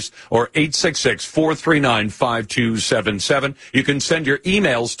 866-HEY-LARS or 866-439-5277. You can send your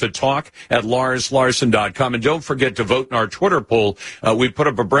emails to talk@LarsLarson.com. And don't forget to vote in our Twitter poll. We put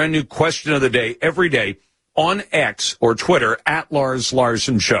up a brand new question of the day every day on X or Twitter at Lars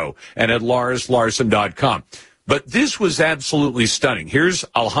Larson Show and at LarsLarson.com. But this was absolutely stunning. Here's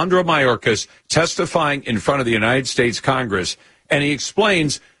Alejandro Mayorkas testifying in front of the United States Congress, and he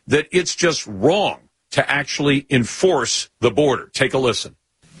explains that it's just wrong to actually enforce the border. Take a listen.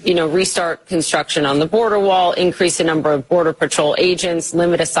 Restart construction on the border wall, increase the number of Border Patrol agents,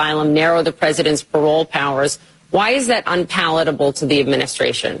 limit asylum, narrow the president's parole powers. Why is that unpalatable to the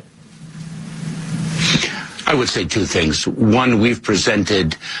administration? I would say two things. One, we've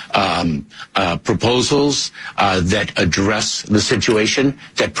presented proposals that address the situation,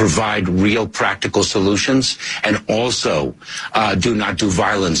 that provide real practical solutions, and also do not do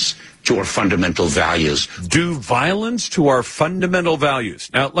violence to our fundamental values. Do violence to our fundamental values.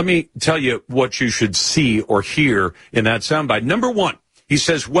 Now, let me tell you what you should see or hear in that soundbite. Number one, he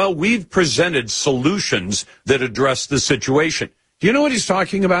says, well, we've presented solutions that address the situation. Do you know what he's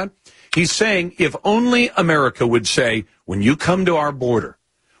talking about? He's saying if only America would say, when you come to our border,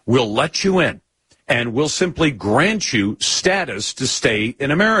 we'll let you in and we'll simply grant you status to stay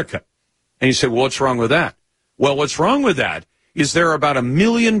in America. And you say, well, what's wrong with that? Well, what's wrong with that is there are about 1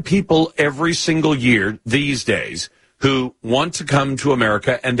 million people every single year these days who want to come to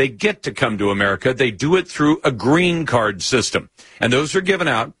America, and they get to come to America. They do it through a green card system. And those are given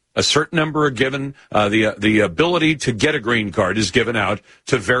out. A certain number are given, the ability to get a green card is given out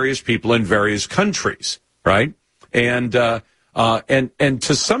to various people in various countries, right? And to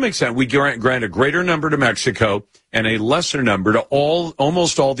some extent, we grant a greater number to Mexico and a lesser number to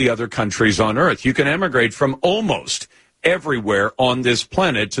almost all the other countries on earth. You can emigrate from almost everywhere on this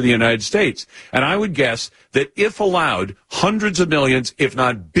planet to the United States. And I would guess that if allowed, hundreds of millions, if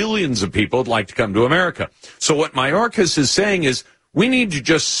not billions of people would like to come to America. So what Mayorkas is saying is, we need to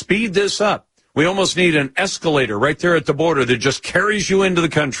just speed this up. We almost need an escalator right there at the border that just carries you into the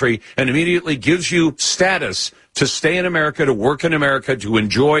country and immediately gives you status to stay in America, to work in America, to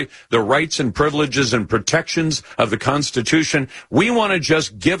enjoy the rights and privileges and protections of the Constitution. We want to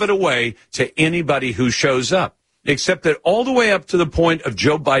just give it away to anybody who shows up. Except that all the way up to the point of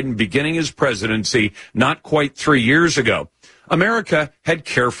Joe Biden beginning his presidency not quite 3 years ago, America had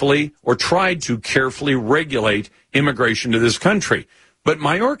carefully or tried to carefully regulate immigration to this country. But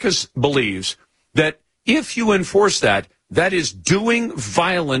Mayorkas believes that if you enforce that, that is doing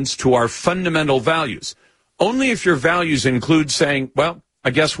violence to our fundamental values. Only if your values include saying, well, I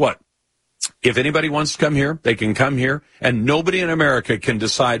guess what? If anybody wants to come here, they can come here, and nobody in America can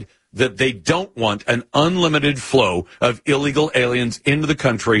decide that they don't want an unlimited flow of illegal aliens into the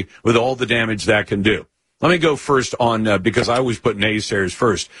country with all the damage that can do. Let me go first on, because I always put naysayers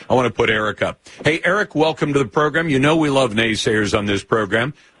first. I want to put Eric up. Hey, Eric, welcome to the program. You know we love naysayers on this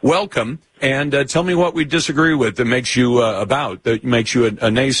program. Welcome, and tell me what we disagree with that makes you that makes you a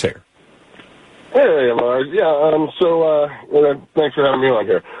naysayer. Hey, Lars. Yeah, thanks for having me on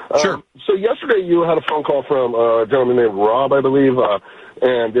here. Sure. So yesterday you had a phone call from a gentleman named Rob, I believe,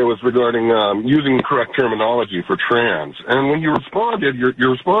 and it was regarding using the correct terminology for trans. And when you responded,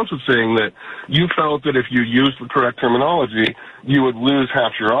 your response was saying that you felt that if you used the correct terminology, you would lose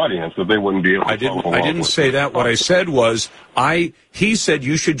half your audience, that they wouldn't be able to follow along. I didn't say that. What I said was, he said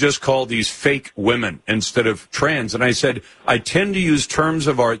you should just call these fake women instead of trans. And I said, I tend to use terms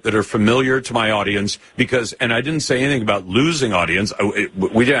of art that are familiar to my audience because, and I didn't say anything about losing audience.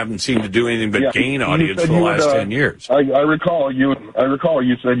 We haven't seemed to do anything but gain audience for the last 10 years. I recall you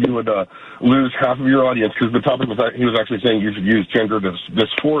said you would lose half of your audience because the topic was that he was actually saying you should use gender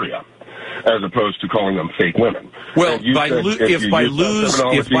dysphoria as opposed to calling them fake women. Well, if by lose,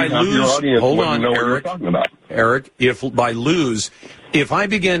 hold on, Eric, if I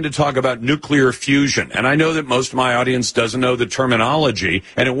began to talk about nuclear fusion, and I know that most of my audience doesn't know the terminology,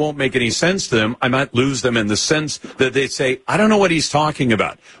 and it won't make any sense to them, I might lose them in the sense that they say, I don't know what he's talking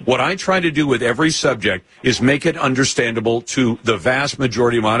about. What I try to do with every subject is make it understandable to the vast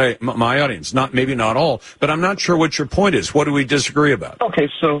majority of my audience. Maybe not all, but I'm not sure what your point is. What do we disagree about? Okay,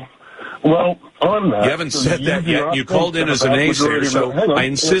 so... Well, on that... You haven't said that yet. You called in as a naysayer, so I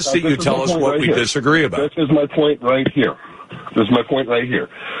insist that you tell us what we disagree about. This is my point right here.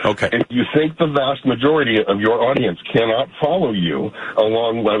 Okay. If you think the vast majority of your audience cannot follow you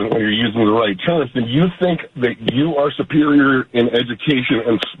along when you're using the right terms, then you think that you are superior in education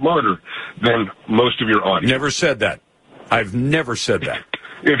and smarter than most of your audience. Never said that. I've never said that.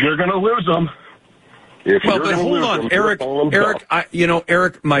 If you're going to lose them... But hold on, Eric,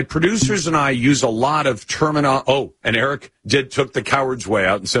 Eric, my producers and I use a lot of terminology. Oh, and Eric took the coward's way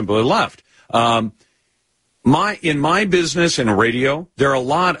out and simply left. In my business in radio, there are a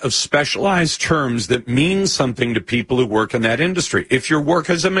lot of specialized terms that mean something to people who work in that industry. If you work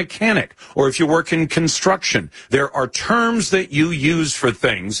as a mechanic or if you work in construction, there are terms that you use for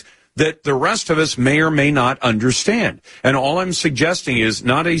things that the rest of us may or may not understand. And all I'm suggesting is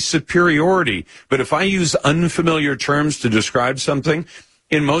not a superiority, but if I use unfamiliar terms to describe something,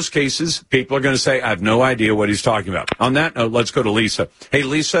 in most cases, people are going to say, I have no idea what he's talking about. On that note, let's go to Lisa. Hey,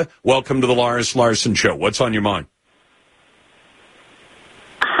 Lisa, welcome to the Lars Larson Show. What's on your mind?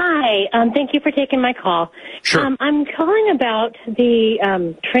 Hi, thank you for taking my call. Sure. I'm calling about the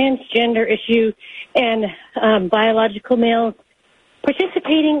transgender issue and biological males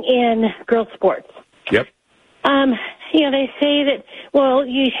participating in girl sports. Yep. They say that, well,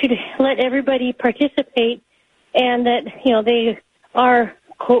 you should let everybody participate and that, they are,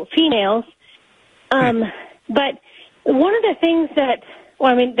 quote, females. But one of the things that,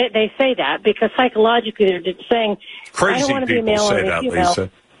 they say that because psychologically they're just saying, I don't want to be a male or a female. Lisa.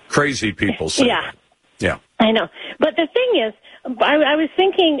 Crazy people say that. Yeah. I know. But the thing is, I was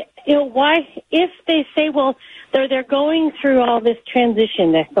thinking, why, if they say, well, they're going through all this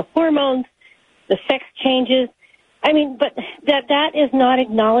transition, the hormones, the sex changes. But that is not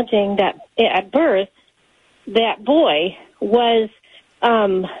acknowledging that at birth, that boy was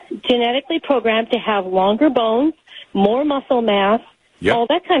genetically programmed to have longer bones, more muscle mass, all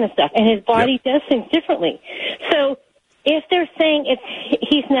that kind of stuff, and his body does things differently. So if they're saying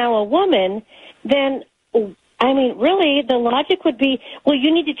he's now a woman, then really, the logic would be, well,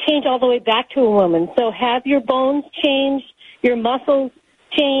 you need to change all the way back to a woman. So have your bones changed, your muscles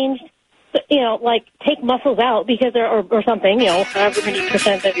changed, take muscles out because or something, however many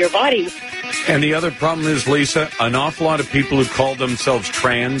percent of your body. And the other problem is, Lisa, an awful lot of people who call themselves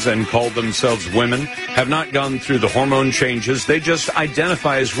trans and call themselves women have not gone through the hormone changes. They just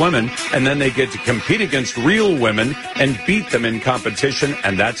identify as women, and then they get to compete against real women and beat them in competition,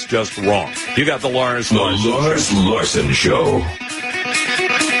 and that's just wrong. You got the Lars Larson Show.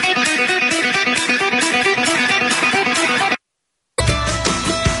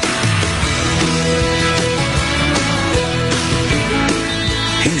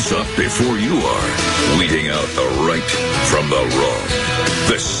 He's up before you are, weeding out the right from the wrong.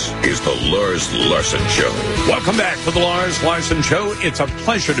 This is the Lars Larson Show. Welcome back to the Lars Larson Show. It's a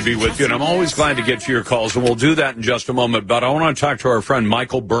pleasure to be with you, and I'm always glad to get to your calls, and we'll do that in just a moment. But I want to talk to our friend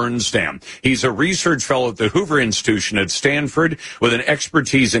Michael Bernstam. He's a research fellow at the Hoover Institution at Stanford with an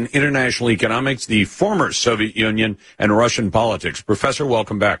expertise in international economics, the former Soviet Union, and Russian politics. Professor,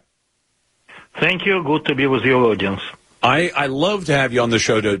 welcome back. Thank you. Good to be with your audience. I love to have you on the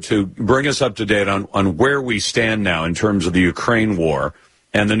show to bring us up to date on where we stand now in terms of the Ukraine war.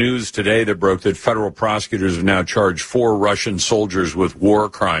 And the news today that broke that federal prosecutors have now charged 4 Russian soldiers with war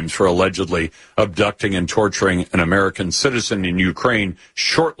crimes for allegedly abducting and torturing an American citizen in Ukraine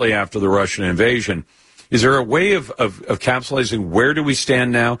shortly after the Russian invasion. Is there a way of capsulizing where do we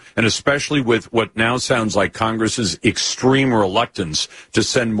stand now, and especially with what now sounds like Congress's extreme reluctance to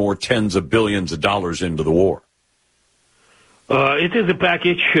send more tens of billions of dollars into the war? It is a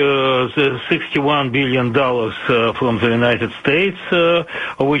package, the $61 billion from the United States,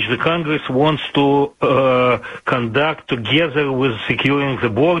 which the Congress wants to conduct together with securing the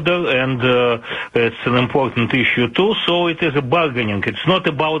border, and it's an important issue too. So it is a bargaining. It's not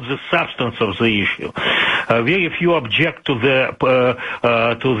about the substance of the issue. Very few object to the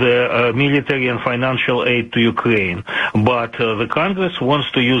military and financial aid to Ukraine, but the Congress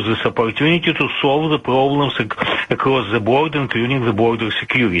wants to use this opportunity to solve the problems across the border, including the border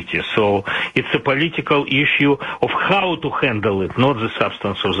security. So it's a political issue of how to handle it, not the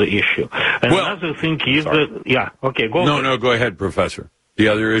substance of the issue. And another thing is that, go ahead, Professor. The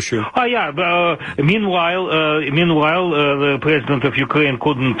other issue? Meanwhile, the president of Ukraine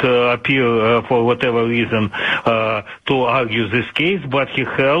couldn't appear for whatever reason to argue this case, but he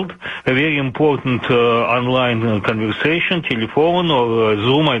held a very important online conversation, telephone or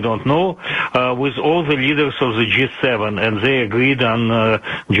Zoom, I don't know, with all the leaders of the G7, and they agreed on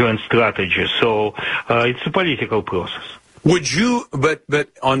joint strategy. So it's a political process. Would you, but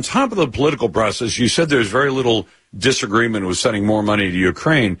on top of the political process, you said there's very little disagreement with sending more money to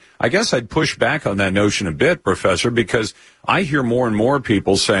Ukraine. I guess I'd push back on that notion a bit, Professor, because I hear more and more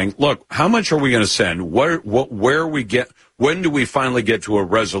people saying, look, how much are we going to send? When do we finally get to a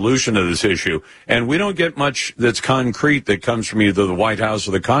resolution of this issue? And we don't get much that's concrete that comes from either the White House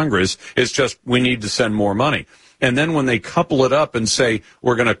or the Congress. It's just, we need to send more money. And then when they couple it up and say,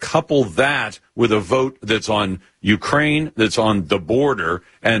 we're going to couple that with a vote that's on Ukraine, that's on the border,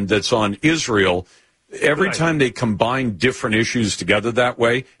 and that's on Israel, every time they combine different issues together that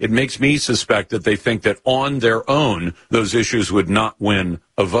way, it makes me suspect that they think that on their own, those issues would not win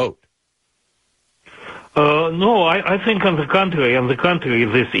a vote. No, I think on the contrary,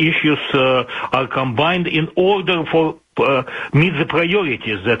 these issues are combined in order for meet the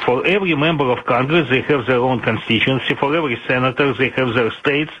priorities, that for every member of Congress they have their own constituency, for every senator they have their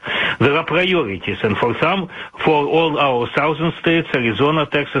states, there are priorities, and for all our southern states, Arizona,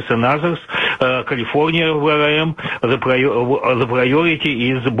 Texas and others, California where I am, the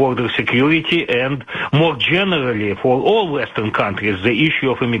priority is border security, and more generally for all Western countries the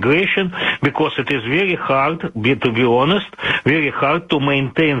issue of immigration, because it is very hard, to be honest, very hard to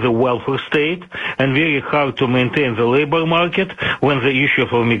maintain the welfare state and very hard to maintain the labor market when the issue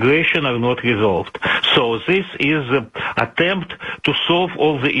of immigration are not resolved. So this is an attempt to solve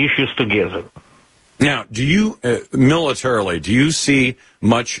all the issues together. Now, do you, militarily, do you see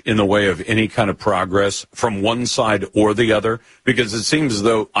much in the way of any kind of progress from one side or the other? Because it seems as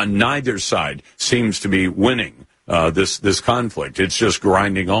though on neither side seems to be winning this conflict. It's just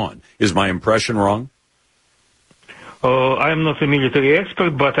grinding on. Is my impression wrong? I'm not a military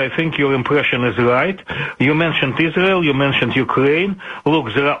expert, but I think your impression is right. You mentioned Israel, you mentioned Ukraine.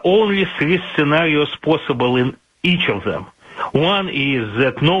 Look, there are only 3 scenarios possible in each of them. One is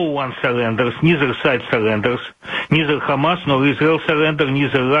that no one surrenders, neither side surrenders, neither Hamas nor Israel surrender,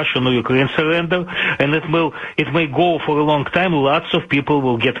 neither Russia nor Ukraine surrender, and it may go for a long time. Lots of people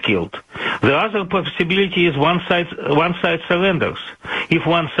will get killed. The other possibility is one side surrenders. If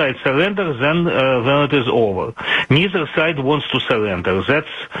one side surrenders, then it is over. Neither side wants to surrender.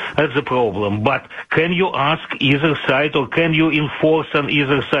 That's the problem. But can you ask either side, or can you enforce on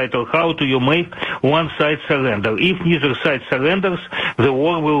either side, or how do you make one side surrender? If neither side surrenders, the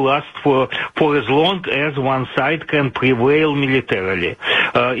war will last for as long as one side can prevail militarily.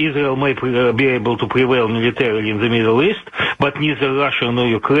 Israel may be able to prevail militarily in the Middle East, but neither Russia nor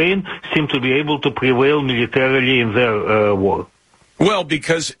Ukraine seem to be able to prevail militarily in their war. Well,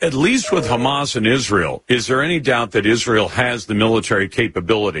 because at least with Hamas and Israel, is there any doubt that Israel has the military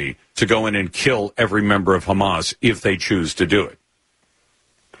capability to go in and kill every member of Hamas if they choose to do it?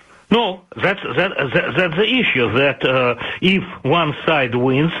 No, that's the issue, that if one side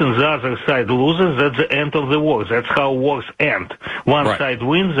wins and the other side loses, that's the end of the war. That's how wars end. One side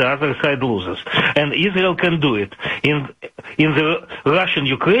wins, the other side loses. And Israel can do it. In the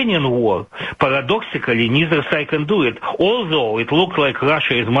Russian-Ukrainian war, paradoxically, neither side can do it. Although it looks like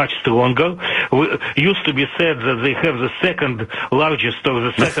Russia is much stronger. It used to be said that they have the second largest or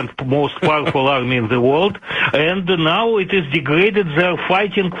the second most powerful army in the world. And now it is degraded. They are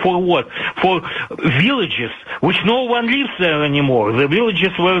fighting for what? For villages, which no one lives there anymore. The villages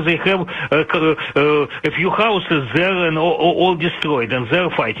where they have a few houses there and all destroyed, and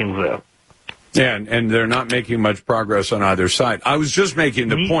they're fighting there. Yeah, and they're not making much progress on either side. I was just making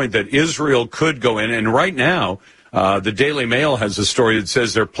the point that Israel could go in, and right now, the Daily Mail has a story that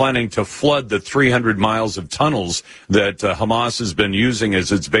says they're planning to flood the 300 miles of tunnels that Hamas has been using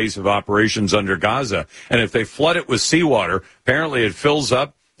as its base of operations under Gaza. And if they flood it with seawater, apparently it fills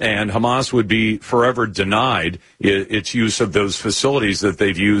up, and Hamas would be forever denied its use of those facilities that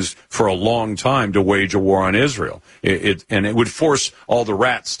they've used for a long time to wage a war on Israel. And it would force all the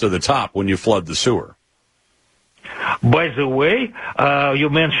rats to the top when you flood the sewer. By the way, you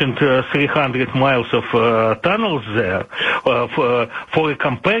mentioned 300 miles of tunnels there. For a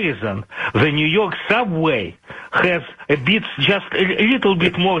comparison, the New York subway has just a little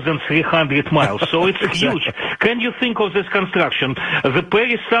bit more than 300 miles, so it's huge. Can you think of this construction? The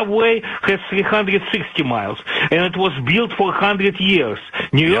Paris subway has 360 miles, and it was built for 100 years.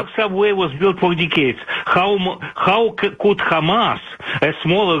 New York subway was built for decades. How could Hamas, a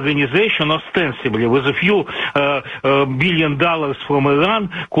small organization, ostensibly with a few $1 billion from Iran,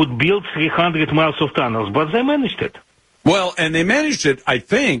 could build 300 miles of tunnels? But they managed it. Well, and they managed it, I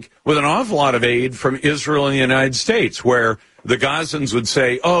think, with an awful lot of aid from Israel and the United States, where the Gazans would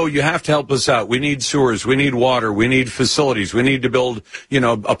say, oh, you have to help us out. We need sewers. We need water. We need facilities. We need to build,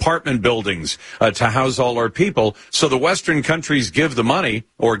 apartment buildings to house all our people. So the Western countries give the money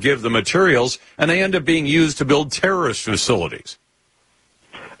or give the materials, and they end up being used to build terrorist facilities.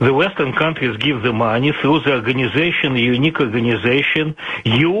 The Western countries give the money through the organization, the unique organization,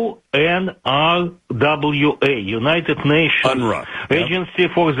 UNRWA, United Nations UNRWA. Agency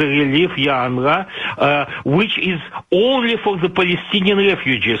for the Relief, UNRWA, which is only for the Palestinian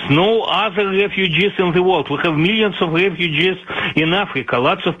refugees, no other refugees in the world. We have millions of refugees in Africa.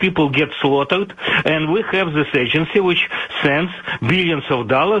 Lots of people get slaughtered, and we have this agency which sends billions of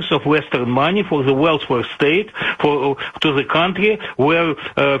dollars of Western money for the welfare state, to the country where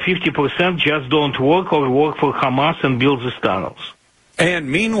 50% just don't work or work for Hamas and build these tunnels.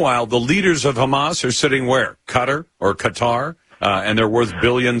 And meanwhile, the leaders of Hamas are sitting where? Qatar or Qatar? And they're worth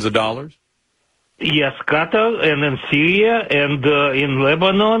billions of dollars? Yes, Qatar and in Syria and in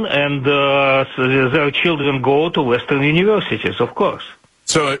Lebanon, and their children go to Western universities, of course.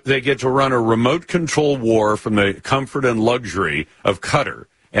 So they get to run a remote control war from the comfort and luxury of Qatar.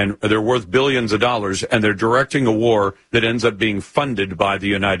 And they're worth billions of dollars, and they're directing a war that ends up being funded by the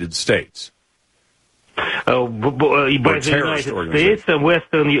United States. By the United States and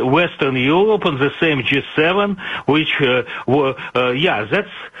Western Europe and the same G7, which,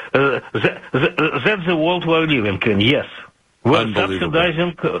 that's the world we're living in, yes. We're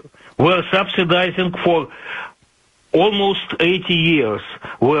subsidizing for almost 80 years.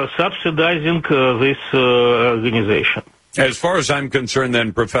 We're subsidizing this organization. As far as I'm concerned,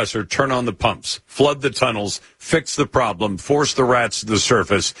 then, Professor, turn on the pumps, flood the tunnels, fix the problem, force the rats to the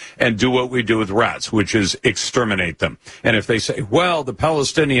surface, and do what we do with rats, which is exterminate them. And if they say, well, the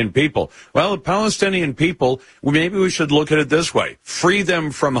Palestinian people, maybe we should look at it this way. Free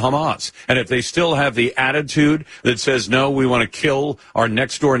them from Hamas. And if they still have the attitude that says, no, we want to kill our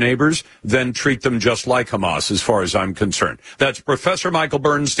next-door neighbors, then treat them just like Hamas, as far as I'm concerned. That's Professor Michael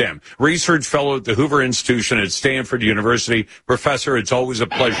Bernstam, research fellow at the Hoover Institution at Stanford University. Professor, it's always a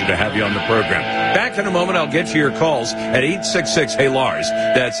pleasure to have you on the program. Back in a moment, I'll get to your calls at 866-HEY-LARS.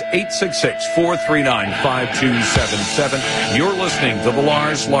 That's 866-439-5277. You're listening to the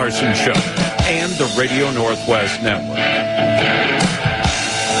Lars Larson Show and the Radio Northwest Network.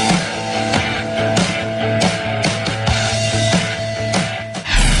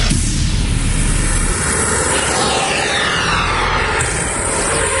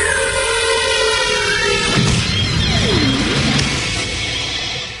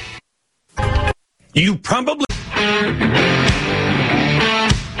 You probably...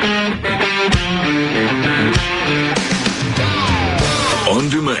 On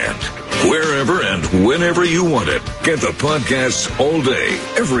demand, wherever and whenever you want it. Get the podcasts all day,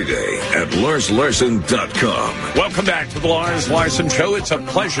 every day at LarsLarson.com. Welcome back to the Lars Larson Show. It's a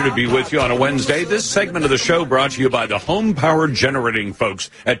pleasure to be with you on a Wednesday. This segment of the show brought to you by the home power generating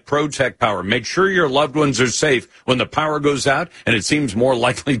folks at ProTech Power. Make sure your loved ones are safe when the power goes out, and it seems more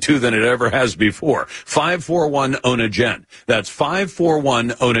likely to than it ever has before. 541-OWN-A-GEN. That's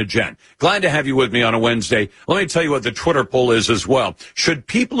 541-OWN-A-GEN. Glad to have you with me on a Wednesday. Let me tell you what the Twitter poll is as well. Should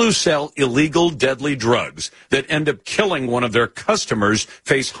people who sell illegal, deadly drugs that end up killing one of their customers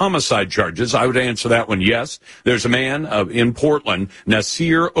face homicide charges? I would answer that one yes. There's a man in Portland,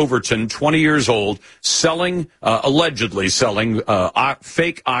 Nasir Overton, 20 years old, allegedly selling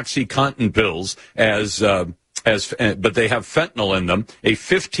fake OxyContin pills but they have fentanyl in them. A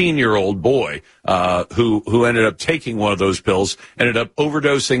 15-year-old boy who ended up taking one of those pills ended up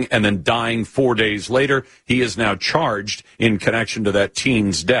overdosing and then dying 4 days later. He is now charged in connection to that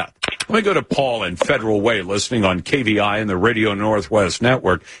teen's death. Let me go to Paul in Federal Way, listening on KVI and the Radio Northwest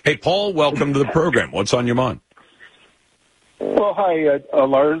Network. Hey, Paul, welcome to the program. What's on your mind? Well, hi,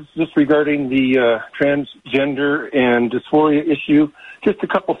 Lars. Just regarding the transgender and dysphoria issue, just a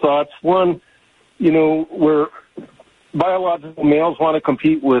couple thoughts. One, where biological males want to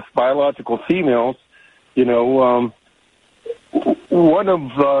compete with biological females, one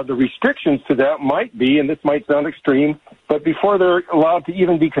of the restrictions to that might be, and this might sound extreme, but before they're allowed to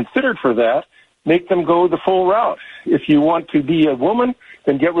even be considered for that, make them go the full route. If you want to be a woman,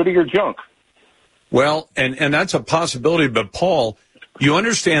 then get rid of your junk. Well, and that's a possibility, but Paul, you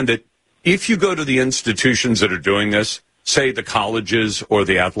understand that if you go to the institutions that are doing this, say the colleges or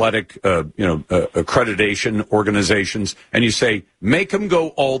the athletic, accreditation organizations, and you say, make them go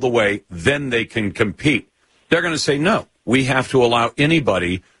all the way, then they can compete. They're going to say, no, we have to allow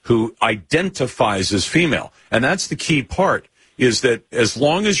anybody who identifies as female. And that's the key part, is that as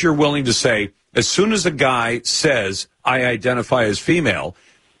long as you're willing to say, as soon as a guy says, I identify as female,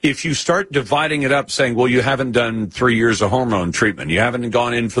 if you start dividing it up, saying, well, you haven't done 3 years of hormone treatment, you haven't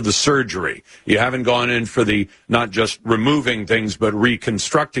gone in for the surgery, you haven't gone in for the not just removing things, but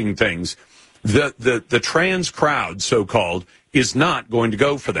reconstructing things, the trans crowd, so-called, is not going to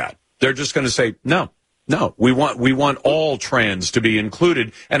go for that. They're just going to say, no, we want all trans to be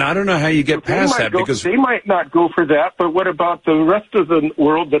included, and I don't know how you get past that, because they might not go for that. But what about the rest of the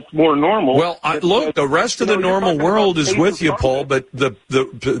world that's more normal? Well, look, the rest of the normal world is with you, Paul, but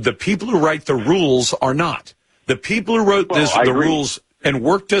the people who write the rules are not. The people who wrote the rules and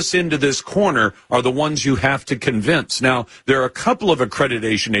worked us into this corner are the ones you have to convince. Now, there are a couple of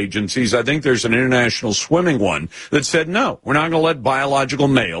accreditation agencies. I think there's an international swimming one that said, no, we're not going to let biological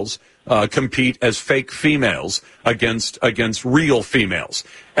males compete as fake females against real females.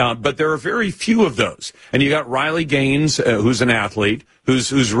 But there are very few of those. And you got Riley Gaines, who's an athlete,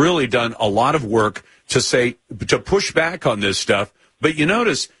 who's really done a lot of work to push back on this stuff. But you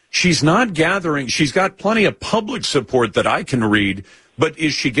notice she's not gathering. She's got plenty of public support that I can read. But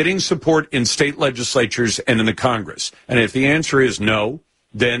is she getting support in state legislatures and in the Congress? And if the answer is no,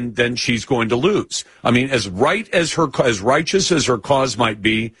 then she's going to lose. I mean, as righteous as her cause might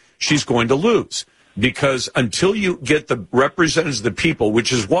be, she's going to lose. Because until you get the representatives of the people,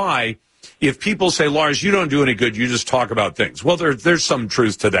 which is why if people say, Lars, you don't do any good, you just talk about things. Well, there's some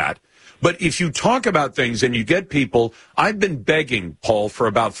truth to that. But if you talk about things and you get people, I've been begging, Paul, for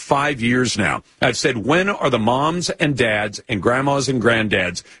about 5 years now. I've said, when are the moms and dads and grandmas and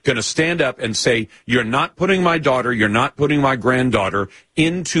granddads going to stand up and say, you're not putting my daughter, you're not putting my granddaughter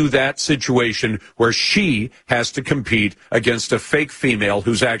into that situation where she has to compete against a fake female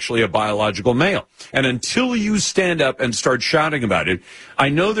who's actually a biological male. And until you stand up and start shouting about it, I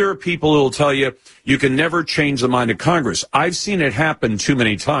know there are people who will tell you, you can never change the mind of Congress. I've seen it happen too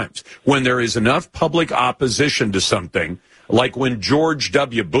many times. When there is enough public opposition to something, like when George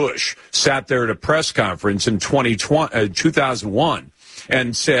W. Bush sat there at a press conference in 2001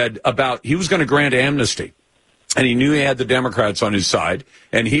 and said he was going to grant amnesty. And he knew he had the Democrats on his side,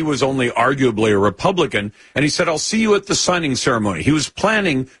 and he was only arguably a Republican. And he said, I'll see you at the signing ceremony. He was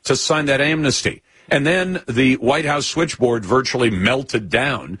planning to sign that amnesty. And then the White House switchboard virtually melted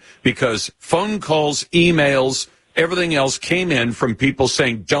down because phone calls, emails, everything else came in from people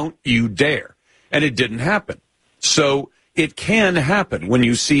saying, don't you dare. And it didn't happen. So it can happen when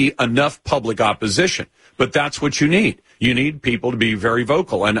you see enough public opposition. But that's what you need. You need people to be very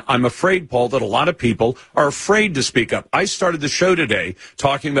vocal. And I'm afraid, Paul, that a lot of people are afraid to speak up. I started the show today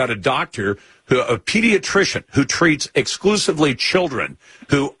talking about a doctor, a pediatrician who treats exclusively children,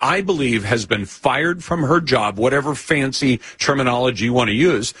 who I believe has been fired from her job, whatever fancy terminology you want to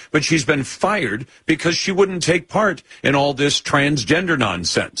use, but she's been fired because she wouldn't take part in all this transgender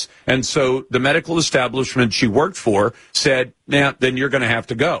nonsense. And so the medical establishment she worked for said, nah, then you're going to have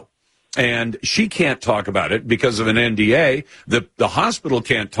to go. And she can't talk about it because of an NDA. The hospital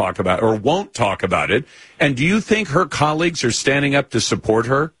can't talk about it or won't talk about it. And do you think her colleagues are standing up to support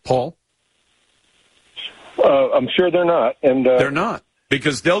her, Paul? I'm sure they're not. And they're not,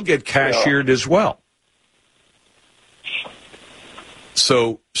 because they'll get cashiered as well.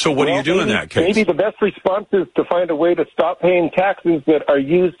 So what do you do in that case? Maybe the best response is to find a way to stop paying taxes that are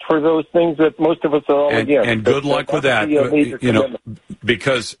used for those things that most of us are all against. And good luck with that,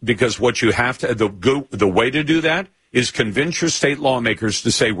 because what you have to, the way to do that is convince your state lawmakers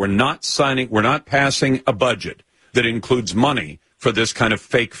to say we're not passing a budget that includes money for this kind of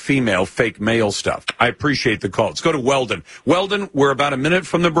fake female, fake male stuff. I appreciate the call. Let's go to Weldon. Weldon, we're about a minute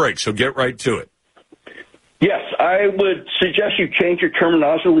from the break, so get right to it. Yes, I would suggest you change your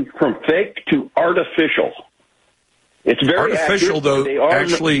terminology from fake to artificial. It's very artificial, accurate, though. they are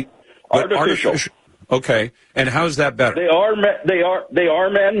Actually, artificial. Okay, and how is that better? They are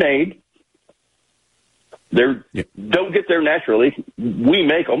man-made. Don't get there naturally. We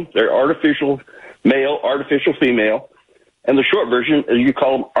make them. They're artificial male, artificial female. And the short version, you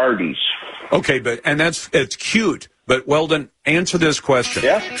call them Arties. Okay, it's cute. But Weldon, answer this question.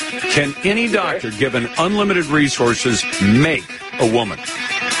 Yeah? Can any doctor, given unlimited resources, make a woman?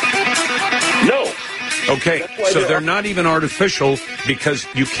 No. Okay, so they're not even artificial because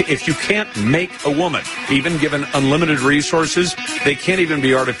if you can't make a woman, even given unlimited resources, they can't even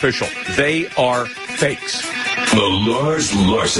be artificial. They are fakes. The Lars Larson